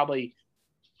we probably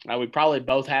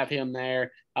both have him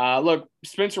there. Look,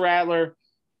 Spencer Rattler.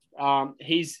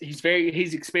 He's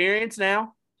experienced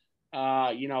now.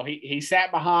 He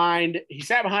sat behind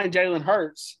Jalen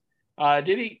Hurts.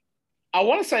 Did he? I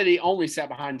want to say he only sat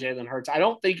behind Jalen Hurts. I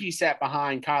don't think he sat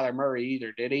behind Kyler Murray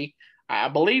either, did he? I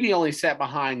believe he only sat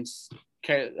behind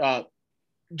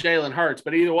Jalen Hurts.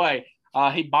 But either way,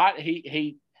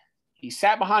 he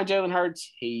sat behind Jalen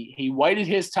Hurts. He waited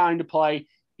his time to play.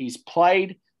 He's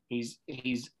played. He's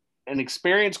an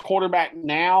experienced quarterback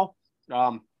now.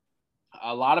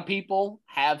 A lot of people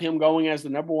have him going as the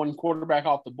number 1 quarterback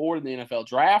off the board in the NFL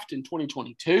draft in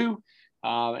 2022,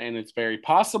 and it's very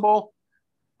possible.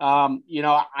 I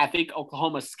think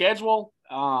Oklahoma's schedule,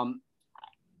 obviously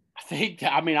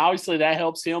that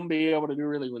helps him be able to do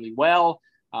really, really well.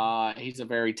 He's a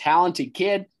very talented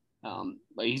kid.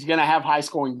 He's going to have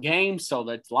high-scoring games, so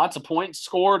that's lots of points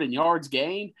scored and yards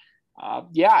gained.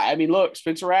 Look,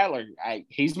 Spencer Rattler,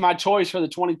 he's my choice for the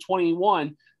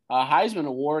 2021 Heisman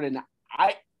Award, and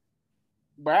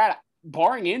Brad,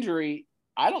 barring injury,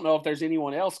 I don't know if there's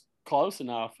anyone else close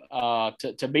enough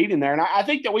to beat him there. And I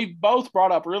think that we've both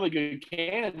brought up really good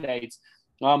candidates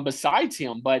besides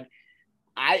him, but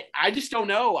I just don't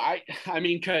know. I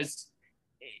mean, because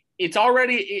it's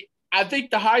already I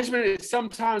think the Heisman is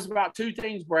sometimes about two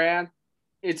things, Brad.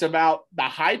 It's about the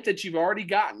hype that you've already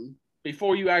gotten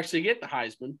before you actually get the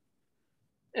Heisman,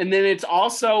 and then it's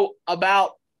also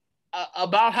about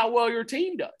how well your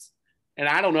team does. And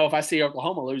I don't know if I see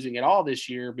Oklahoma losing at all this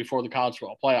year before the college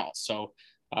football playoffs. So,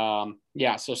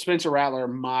 so Spencer Rattler,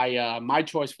 my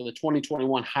choice for the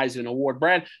 2021 Heisman Award.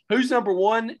 Brad, who's number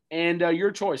one, and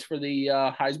your choice for the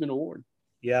Heisman Award?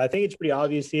 Yeah, I think it's pretty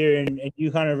obvious here, and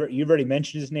you've already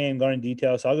mentioned his name, gone in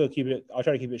detail. So I'll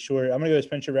try to keep it short. I'm gonna go with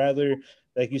Spencer Rattler.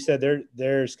 Like you said,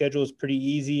 their schedule is pretty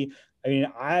easy. I mean,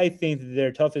 I think that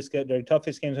their toughest game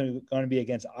is going to be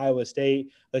against Iowa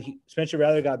State. Like Spencer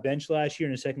Rattler got benched last year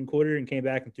in the second quarter and came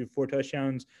back and threw 4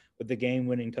 touchdowns with the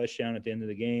game-winning touchdown at the end of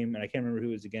the game. And I can't remember who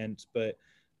it was against, but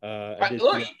I did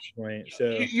look, point.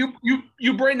 So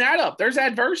you bring that up. There's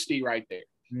adversity right there.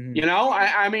 Mm-hmm. You know,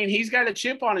 I mean, he's got a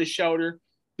chip on his shoulder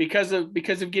because of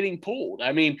getting pulled.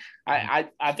 I mean, I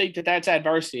think that's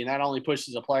adversity, and that only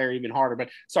pushes a player even harder. But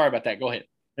sorry about that. Go ahead.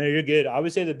 No, you're good. I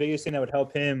would say the biggest thing that would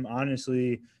help him,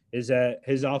 honestly, is that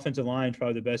his offensive line is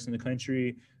probably the best in the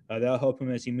country. That'll help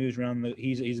him as he moves around.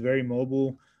 He's very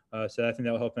mobile, so I think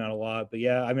that'll help him out a lot. But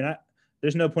yeah, I mean,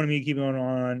 there's no point in me keeping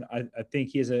on. I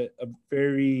think he has a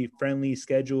very friendly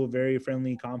schedule, very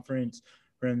friendly conference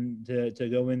for him to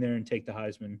go in there and take the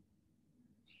Heisman.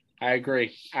 I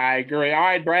agree. All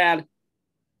right, Brad.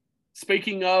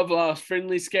 Speaking of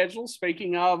friendly schedules,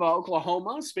 speaking of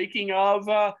Oklahoma, speaking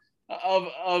of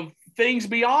things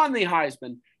beyond the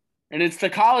Heisman, and it's the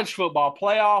college football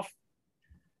playoff.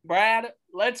 Brad,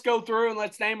 let's go through and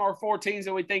let's name our 4 teams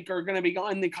that we think are going to be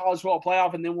in the college football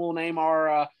playoff, and then we'll name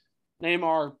our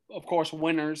of course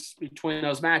winners between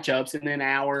those matchups, and then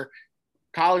our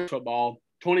college football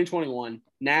 2021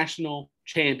 national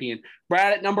champion.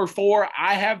 Brad, at number 4,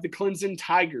 I have the Clemson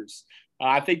Tigers.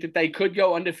 I think that they could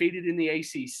go undefeated in the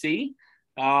ACC.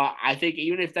 I think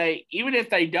even if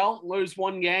they don't lose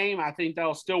one game, I think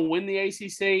they'll still win the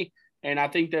ACC, and I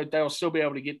think that they'll still be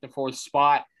able to get the 4th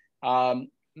spot.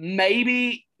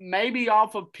 Maybe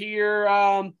off of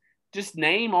pure just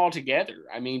name altogether.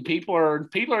 I mean, people are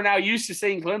now used to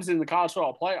seeing Clemson in the college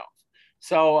football playoff.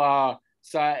 So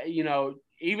you know,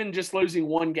 even just losing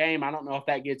one game, I don't know if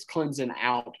that gets Clemson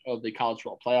out of the college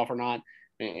football playoff or not.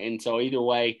 And so either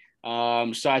way,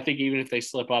 so I think even if they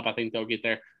slip up, I think they'll get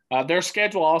there. Their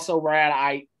schedule also, Brad,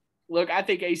 I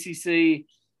think ACC,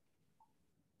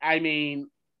 I mean,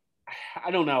 I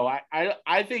don't know.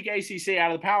 I think ACC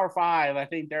out of the Power 5, I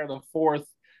think they're the fourth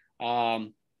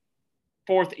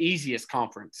easiest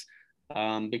conference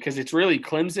because it's really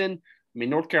Clemson. I mean,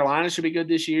 North Carolina should be good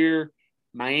this year.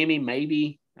 Miami,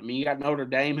 maybe. I mean, you got Notre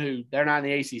Dame, who they're not in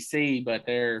the ACC, but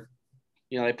they're,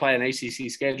 you know, they play an ACC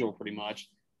schedule pretty much.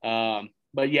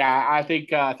 But yeah, I think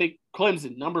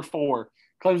Clemson, number 4,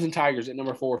 Clemson Tigers at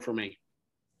number 4 for me.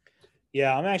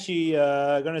 Yeah, I'm actually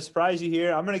going to surprise you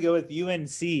here. I'm going to go with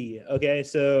UNC. Okay,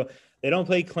 so they don't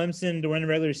play Clemson during the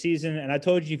regular season, and I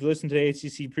told you if you listen to the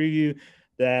ACC preview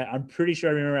that I'm pretty sure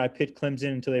I remember I picked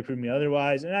Clemson until they proved me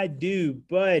otherwise, and I do.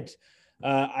 But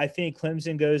I think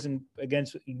Clemson goes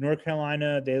against North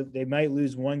Carolina. They might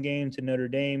lose one game to Notre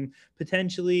Dame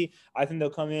potentially. I think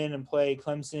they'll come in and play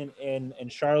Clemson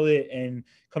and Charlotte and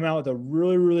come out with a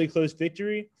really, really close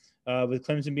victory. With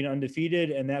Clemson being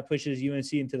undefeated, and that pushes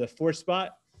UNC into the 4th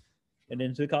spot and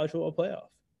into the college football playoff.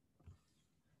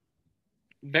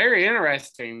 Very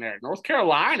interesting there. North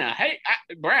Carolina. Hey,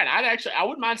 Brad, I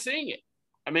wouldn't mind seeing it.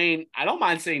 I mean, I don't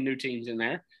mind seeing new teams in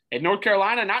there. And North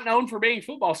Carolina, not known for being a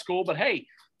football school, but hey,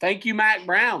 thank you, Mack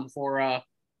Brown, for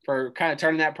kind of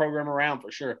turning that program around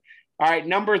for sure. All right,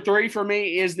 number 3 for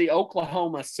me is the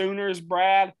Oklahoma Sooners,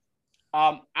 Brad.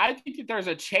 I think that there's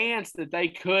a chance that they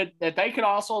could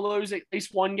also lose at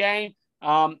least one game.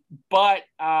 But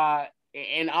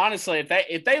honestly,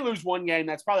 if they lose one game,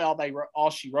 that's probably all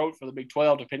she wrote for the Big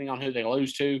 12, depending on who they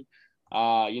lose to.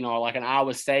 You know, like an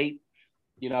Iowa State.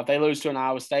 You know, if they lose to an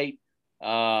Iowa State,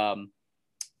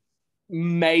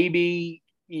 maybe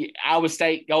Iowa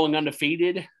State going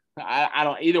undefeated. I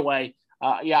don't. Either way,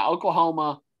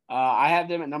 Oklahoma. I have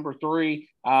them at number 3.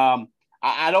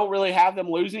 I don't really have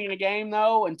them losing in a game,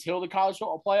 though, until the college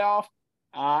football playoff.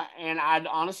 And I'd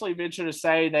honestly venture to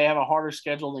say they have a harder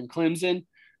schedule than Clemson.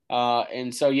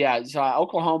 And so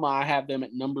Oklahoma, I have them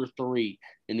at number 3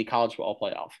 in the college football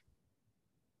playoff.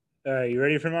 You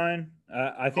ready for mine?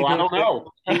 I think I don't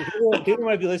know. People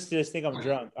might be listening to this think I'm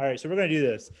drunk. All right, so we're going to do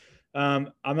this.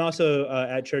 I'm also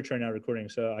at church right now recording,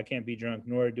 so I can't be drunk,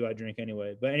 nor do I drink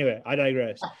anyway. But anyway, I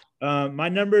digress. My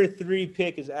number 3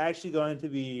 pick is actually going to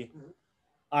be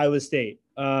Iowa State.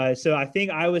 So I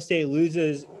think Iowa State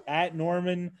loses at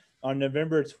Norman on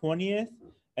November 20th,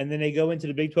 and then they go into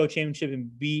the Big 12 championship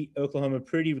and beat Oklahoma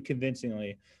pretty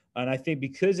convincingly. And I think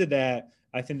because of that,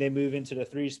 I think they move into the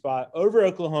 3 spot over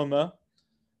Oklahoma.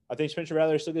 I think Spencer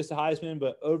Rattler still gets the Heisman,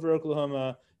 but over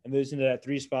Oklahoma and moves into that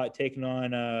 3 spot, taking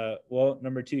on,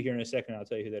 number 2 here in a second. I'll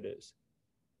tell you who that is.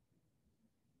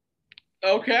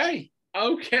 Okay.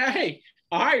 All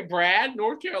right, Brad,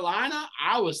 North Carolina,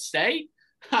 Iowa State.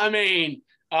 I mean,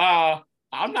 I'm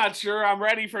not sure I'm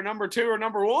ready for number 2 or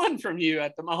number 1 from you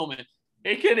at the moment.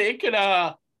 It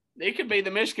could be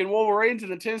the Michigan Wolverines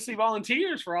and the Tennessee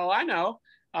Volunteers for all I know.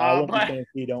 I won't be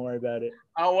Tennessee. Don't worry about it.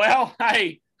 Oh, well,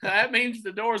 hey, that means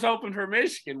the door's open for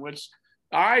Michigan, which,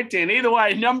 all right, then. Either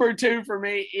way, number 2 for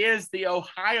me is the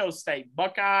Ohio State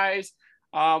Buckeyes.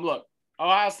 Look,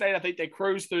 Ohio State, I think they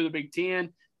cruise through the Big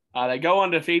Ten. They go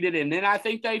undefeated, and then I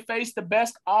think they face the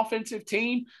best offensive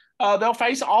team they'll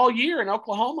face all year in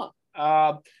Oklahoma.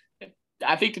 I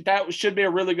think that should be a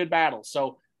really good battle.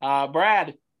 So,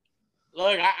 Brad,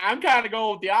 look, I'm kind of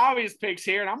going with the obvious picks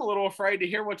here, and I'm a little afraid to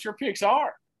hear what your picks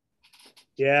are.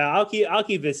 Yeah, I'll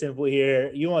keep it simple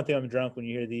here. You won't think I'm drunk when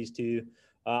you hear these two.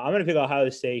 I'm going to pick Ohio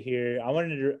State here. I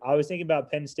was thinking about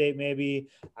Penn State maybe.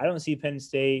 I don't see Penn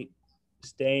State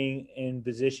staying in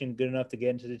position good enough to get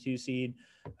into the 2 seed,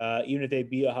 even if they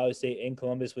beat Ohio State in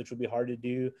Columbus, which would be hard to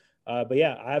do. But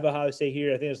yeah, I have Ohio State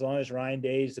here. I think as long as Ryan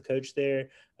Day is the coach there,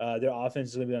 their offense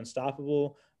is going to be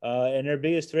unstoppable. And their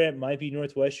biggest threat might be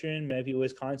Northwestern, maybe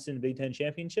Wisconsin, Big Ten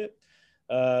championship.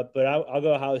 But I'll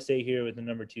go Ohio State here with the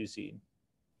number 2 seed.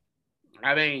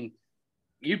 I mean,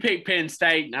 you pick Penn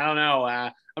State, and I don't know.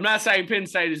 I'm not saying Penn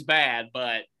State is bad,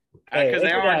 but because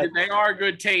they are a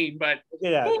good team. But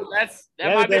that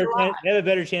might be a lot. They have a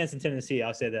better chance than Tennessee.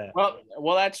 I'll say that.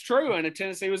 Well, that's true. And if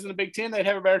Tennessee was in the Big Ten, they'd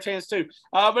have a better chance too.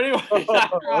 But anyway,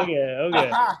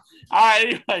 okay. All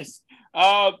right. Anyways,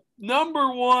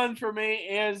 number 1 for me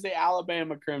is the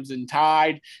Alabama Crimson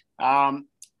Tide. I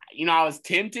was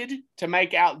tempted to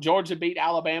make out Georgia beat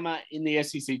Alabama in the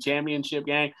SEC championship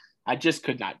game. I just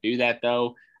could not do that,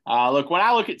 though. Look, when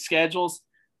I look at schedules,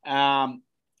 I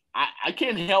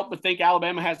can't help but think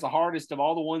Alabama has the hardest of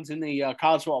all the ones in the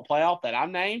college football playoff that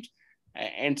I've named.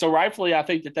 And so rightfully, I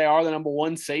think that they are the number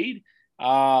 1 seed. They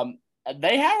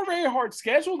have a very hard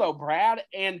schedule, though, Brad.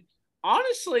 And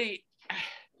honestly,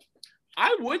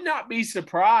 I would not be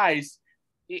surprised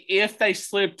if they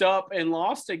slipped up and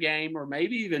lost a game or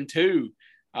maybe even 2.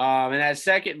 And that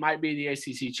second might be the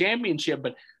ACC championship.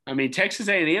 But, I mean, Texas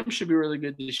A&M should be really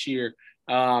good this year.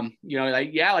 Like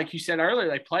you said earlier,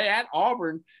 they play at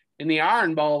Auburn in the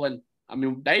Iron Bowl. And, I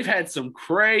mean, they've had some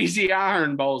crazy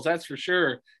Iron Bowls, that's for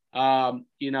sure. Don't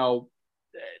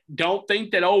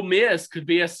think that Ole Miss could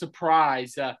be a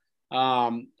surprise.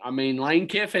 Lane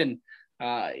Kiffin,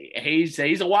 he's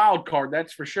a wild card,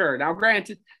 that's for sure. Now,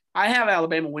 granted, I have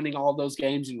Alabama winning all of those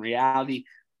games in reality,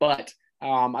 but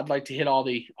I'd like to hit all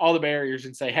the barriers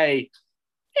and say, hey,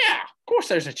 yeah, of course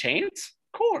there's a chance,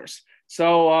 of course.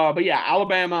 So, but yeah,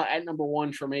 Alabama at number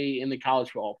 1 for me in the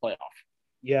college football playoff.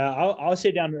 Yeah, I'll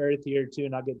sit down to earth here too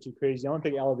and not get too crazy. I want to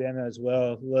pick Alabama as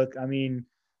well. Look, I mean,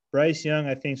 Bryce Young,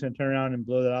 I think, is going to turn around and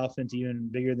blow that offense even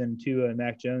bigger than Tua and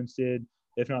Mac Jones did,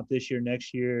 if not this year,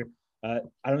 next year. I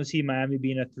don't see Miami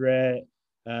being a threat.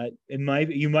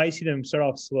 You might see them start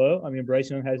off slow. I mean, Bryce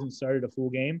Young hasn't started a full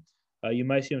game. You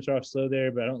might see them start off slow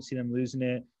there, but I don't see them losing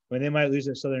it. When they might lose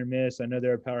at Southern Miss, I know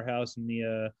they're a powerhouse in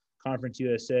the Conference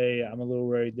USA. I'm a little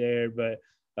worried there, but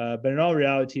in all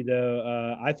reality,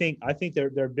 though, I think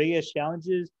their biggest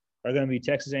challenges are going to be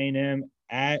Texas A&M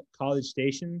at College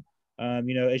Station.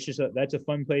 It's just that's a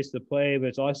fun place to play, but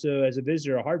it's also, as a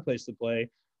visitor, a hard place to play.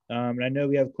 And I know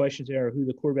we have questions there who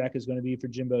the quarterback is going to be for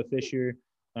Jimbo Fisher,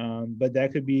 but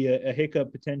that could be a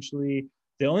hiccup potentially.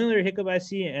 The only other hiccup I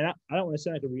see, and I don't want to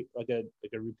sound like a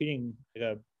repeating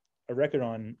a record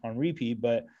on repeat,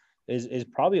 but is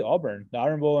probably Auburn. The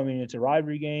Iron Bowl, I mean, it's a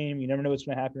rivalry game. You never know what's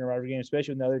going to happen in a rivalry game,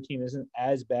 especially when the other team isn't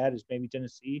as bad as maybe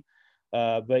Tennessee.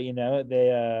 But it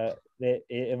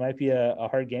might be a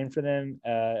hard game for them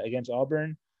against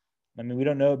Auburn. I mean, we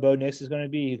don't know what Bo Nix is going to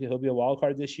be. He'll be a wild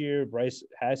card this year. Bryce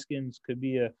Haskins could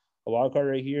be a wild card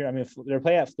right here. I mean, they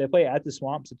play at the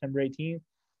Swamp September 18th.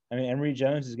 I mean, Emory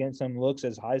Jones is getting some looks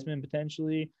as Heisman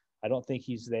potentially. I don't think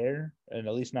he's there, and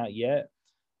at least not yet.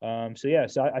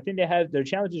 So I think they have their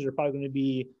challenges are probably going to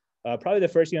be probably the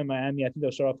first game in Miami. I think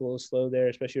they'll start off a little slow there,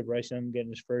 especially if Bryce Young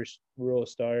getting his first real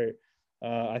start.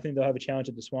 I think they'll have a challenge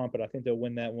at the Swamp, but I think they'll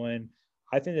win that one.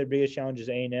 I think their biggest challenge is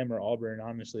A&M or Auburn,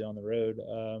 honestly, on the road.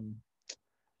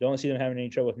 Don't see them having any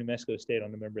trouble with New Mexico State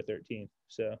on November 13th.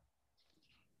 So,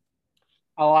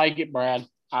 I like it, Brad.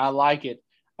 I like it.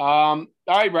 All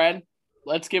right, Brad.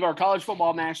 Let's give our college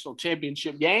football national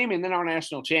championship game and then our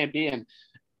national champion.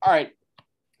 All right.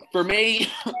 For me,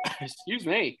 excuse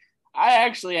me, I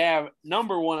actually have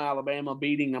number 1 Alabama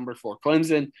beating number 4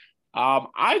 Clemson.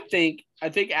 I think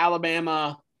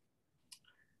Alabama.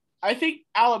 I think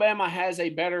Alabama has a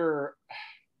better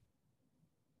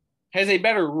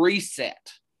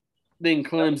reset than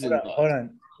Clemson does. Hold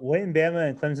on. When Bama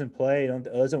and Clemson play,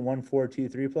 doesn't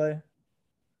 1-4-2-3 play?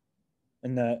 I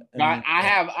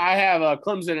have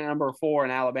Clemson at number 4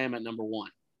 and Alabama at number 1.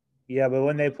 Yeah, but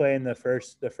when they play in the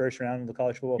first round of the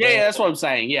college football, yeah, that's what I'm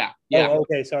saying. Yeah. Oh,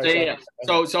 okay, sorry.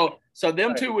 So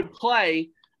them two would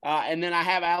play, and then I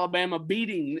have Alabama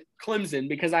beating Clemson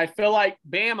because I feel like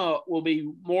Bama will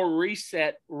be more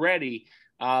reset ready.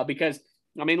 Because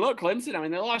I mean, look, Clemson. I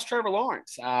mean, they lost Trevor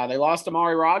Lawrence. They lost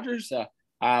Amari Rodgers.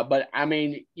 But I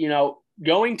mean,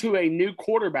 going to a new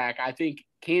quarterback, I think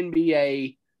can be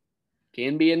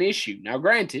an issue. Now,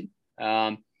 granted,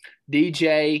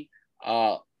 DJ.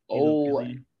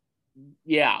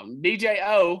 DJ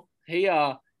O,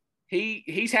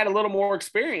 he's had a little more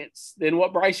experience than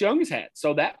what Bryce Young has had.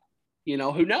 So that,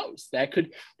 who knows? That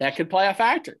could play a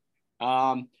factor.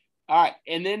 All right.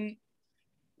 And then,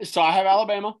 so I have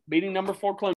Alabama beating number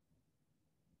 4 Clemson.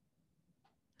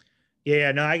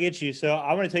 Yeah, no, I get you. So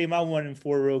I'm going to tell you my 1 and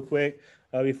 4 real quick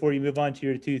before you move on to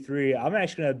your 2-3. I'm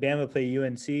actually going to have Bama play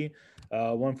UNC,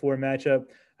 1-4 matchup.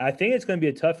 I think it's going to be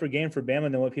a tougher game for Bama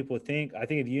than what people think. I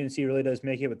think if UNC really does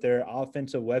make it with their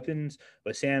offensive weapons,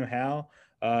 with Sam Howell,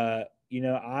 I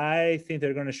think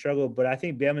they're going to struggle. But I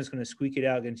think Bama is going to squeak it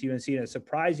out against UNC in a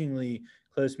surprisingly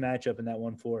close matchup in that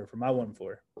 1-4 for my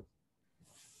 1-4.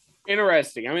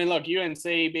 Interesting. I mean, look, UNC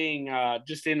being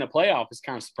just in the playoff is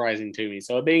kind of surprising to me.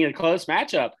 So it being a close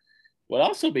matchup would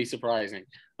also be surprising.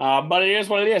 But it is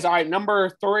what it is. All right, number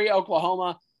 3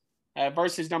 Oklahoma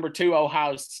versus number 2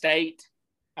 Ohio State.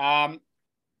 I'm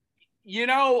going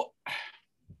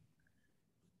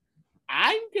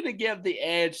to give the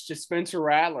edge to Spencer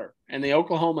Rattler and the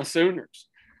Oklahoma Sooners.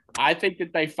 I think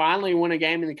that they finally win a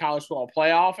game in the college football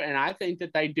playoff, and I think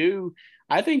that they do.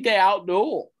 I think they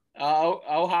outduel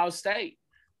Ohio State.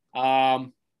 So,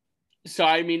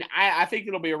 I mean, I think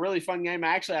it'll be a really fun game.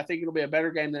 Actually, I think it'll be a better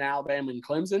game than Alabama and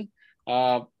Clemson.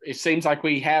 It seems like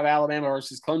we have Alabama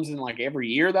versus Clemson like every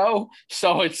year, though.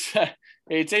 So it's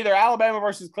either Alabama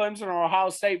versus Clemson or Ohio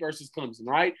State versus Clemson,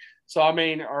 right? So, I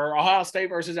mean, or Ohio State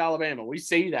versus Alabama. We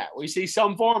see that. We see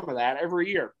some form of that every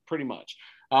year, pretty much.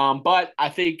 But I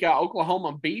think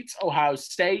Oklahoma beats Ohio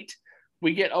State.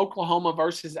 We get Oklahoma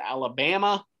versus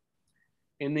Alabama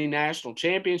in the national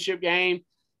championship game.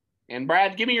 And,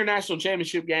 Brad, give me your national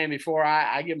championship game before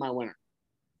I give my winner.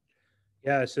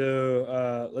 Yeah,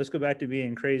 so let's go back to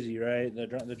being crazy, right?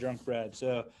 The drunk Brad.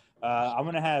 So I'm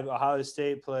going to have Ohio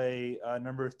State play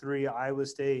number 3 Iowa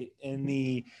State in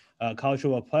the college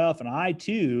football playoff, and I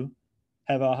too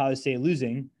have Ohio State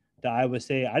losing to Iowa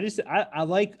State. I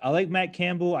like Matt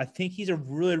Campbell. I think he's a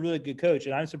really, really good coach,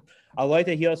 and I like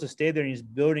that he also stayed there and he's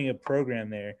building a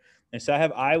program there. And so I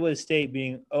have Iowa State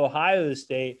being Ohio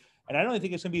State, and I don't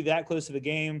think it's going to be that close of a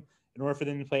game in order for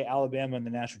them to play Alabama in the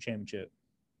national championship.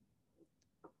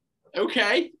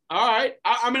 Okay. All right.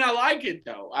 I mean, I like it,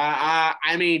 though.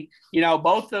 I mean,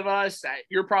 both of us,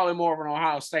 you're probably more of an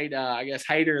Ohio State,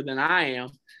 hater than I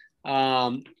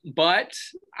am. But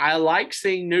I like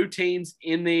seeing new teams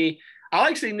in the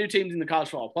college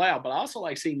football playoff, but I also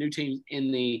like seeing new teams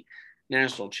in the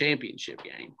national championship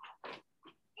game.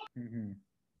 Mm-hmm.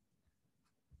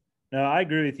 No, I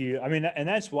agree with you. I mean, and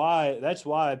that's why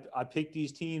I picked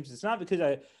these teams. It's not because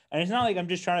and it's not like I'm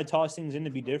just trying to toss things in to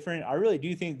be different. I really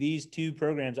do think these two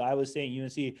programs, Iowa State and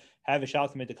UNC, have a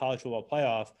shot to make the college football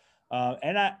playoff.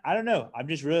 And I don't know.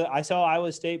 I saw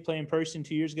Iowa State play in person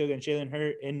 2 years ago against Jalen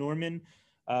Hurt in Norman.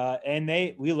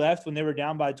 And we left when they were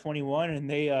down by 21, and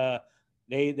we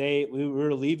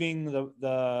were leaving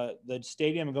the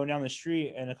stadium and going down the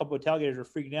street, and a couple of tailgaters were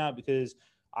freaking out because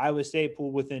Iowa State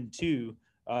pulled within 2.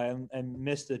 And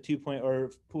missed the 2-point, or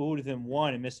pulled within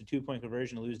 1 and missed a 2-point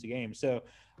conversion to lose the game. So,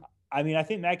 I mean, I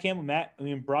think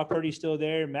Brock Purdy's still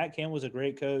there. Matt Campbell's a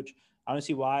great coach. I don't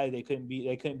see why they couldn't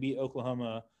beat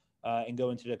Oklahoma and go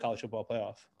into the college football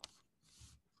playoff.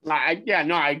 I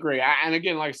agree. And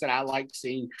again, like I said, I like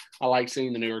seeing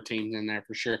the newer teams in there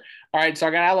for sure. All right, so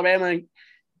I got Alabama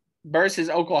versus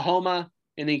Oklahoma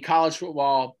in the college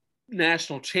football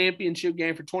national championship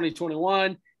game for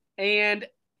 2021, and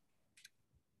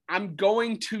I'm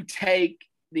going to take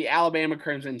the Alabama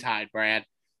Crimson Tide, Brad.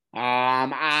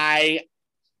 I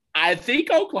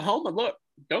think Oklahoma, look,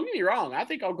 don't get me wrong, I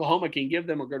think Oklahoma can give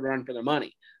them a good run for their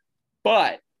money.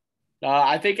 But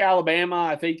I think Alabama,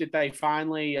 I think that they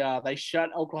finally they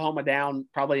shut Oklahoma down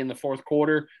probably in the fourth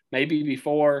quarter, maybe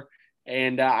before.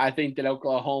 And I think that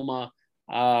Oklahoma,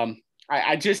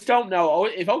 I just don't know.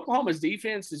 If Oklahoma's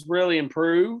defense is really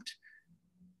improved,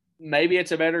 maybe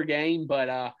it's a better game.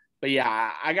 But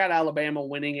yeah, I got Alabama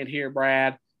winning it here,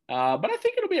 Brad. But I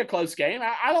think it'll be a close game.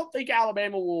 I don't think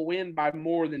Alabama will win by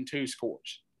more than 2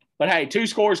 scores. But, hey, 2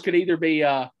 scores could either be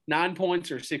 9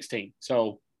 points or 16.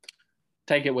 So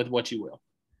take it with what you will.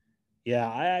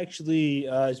 Yeah, I actually,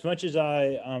 as much as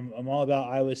I'm all about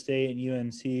Iowa State and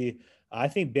UNC, I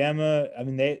think Bama, I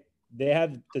mean, they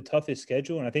have the toughest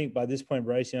schedule. And I think by this point,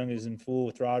 Bryce Young is in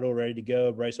full throttle, ready to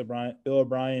go. Bill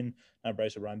O'Brien's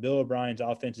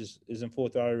offense is in full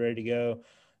throttle, ready to go.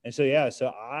 And so, yeah, so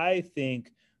I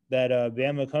think that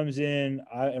Bama comes in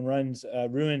and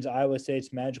ruins Iowa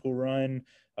State's magical run.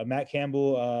 Matt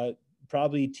Campbell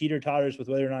probably teeter-totters with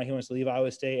whether or not he wants to leave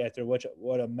Iowa State after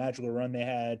what a magical run they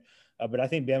had. But I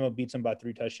think Bama beats them by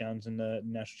 3 touchdowns in the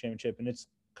national championship. And it's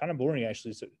kind of boring,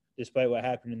 actually, so, despite what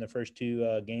happened in the first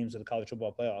 2 games of the college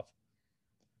football playoff.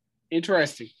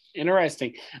 Interesting.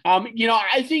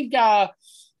 I think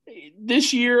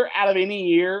this year, out of any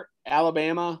year,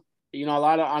 Alabama, I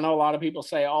know a lot of people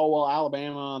say, oh, well,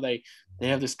 Alabama, they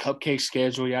have this cupcake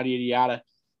schedule, yada, yada, yada.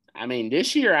 I mean,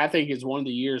 this year, I think is one of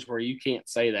the years where you can't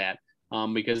say that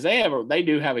because they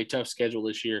do have a tough schedule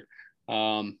this year,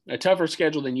 a tougher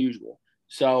schedule than usual.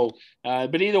 So,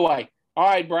 but either way, all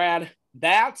right, Brad,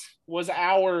 that was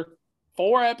our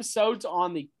 4 episodes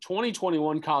on the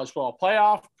 2021 College Football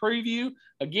Playoff preview.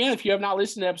 Again, if you have not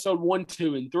listened to episode 1,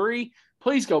 2, and 3,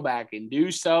 please go back and do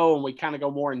so. And we kind of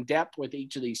go more in depth with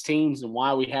each of these teams and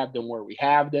why we have them where we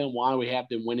have them, why we have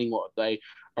them winning what they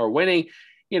are winning,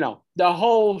 the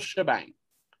whole shebang.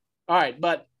 All right.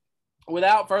 But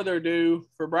without further ado,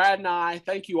 for Brad and I,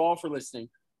 thank you all for listening.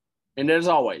 And as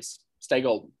always, stay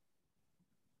golden.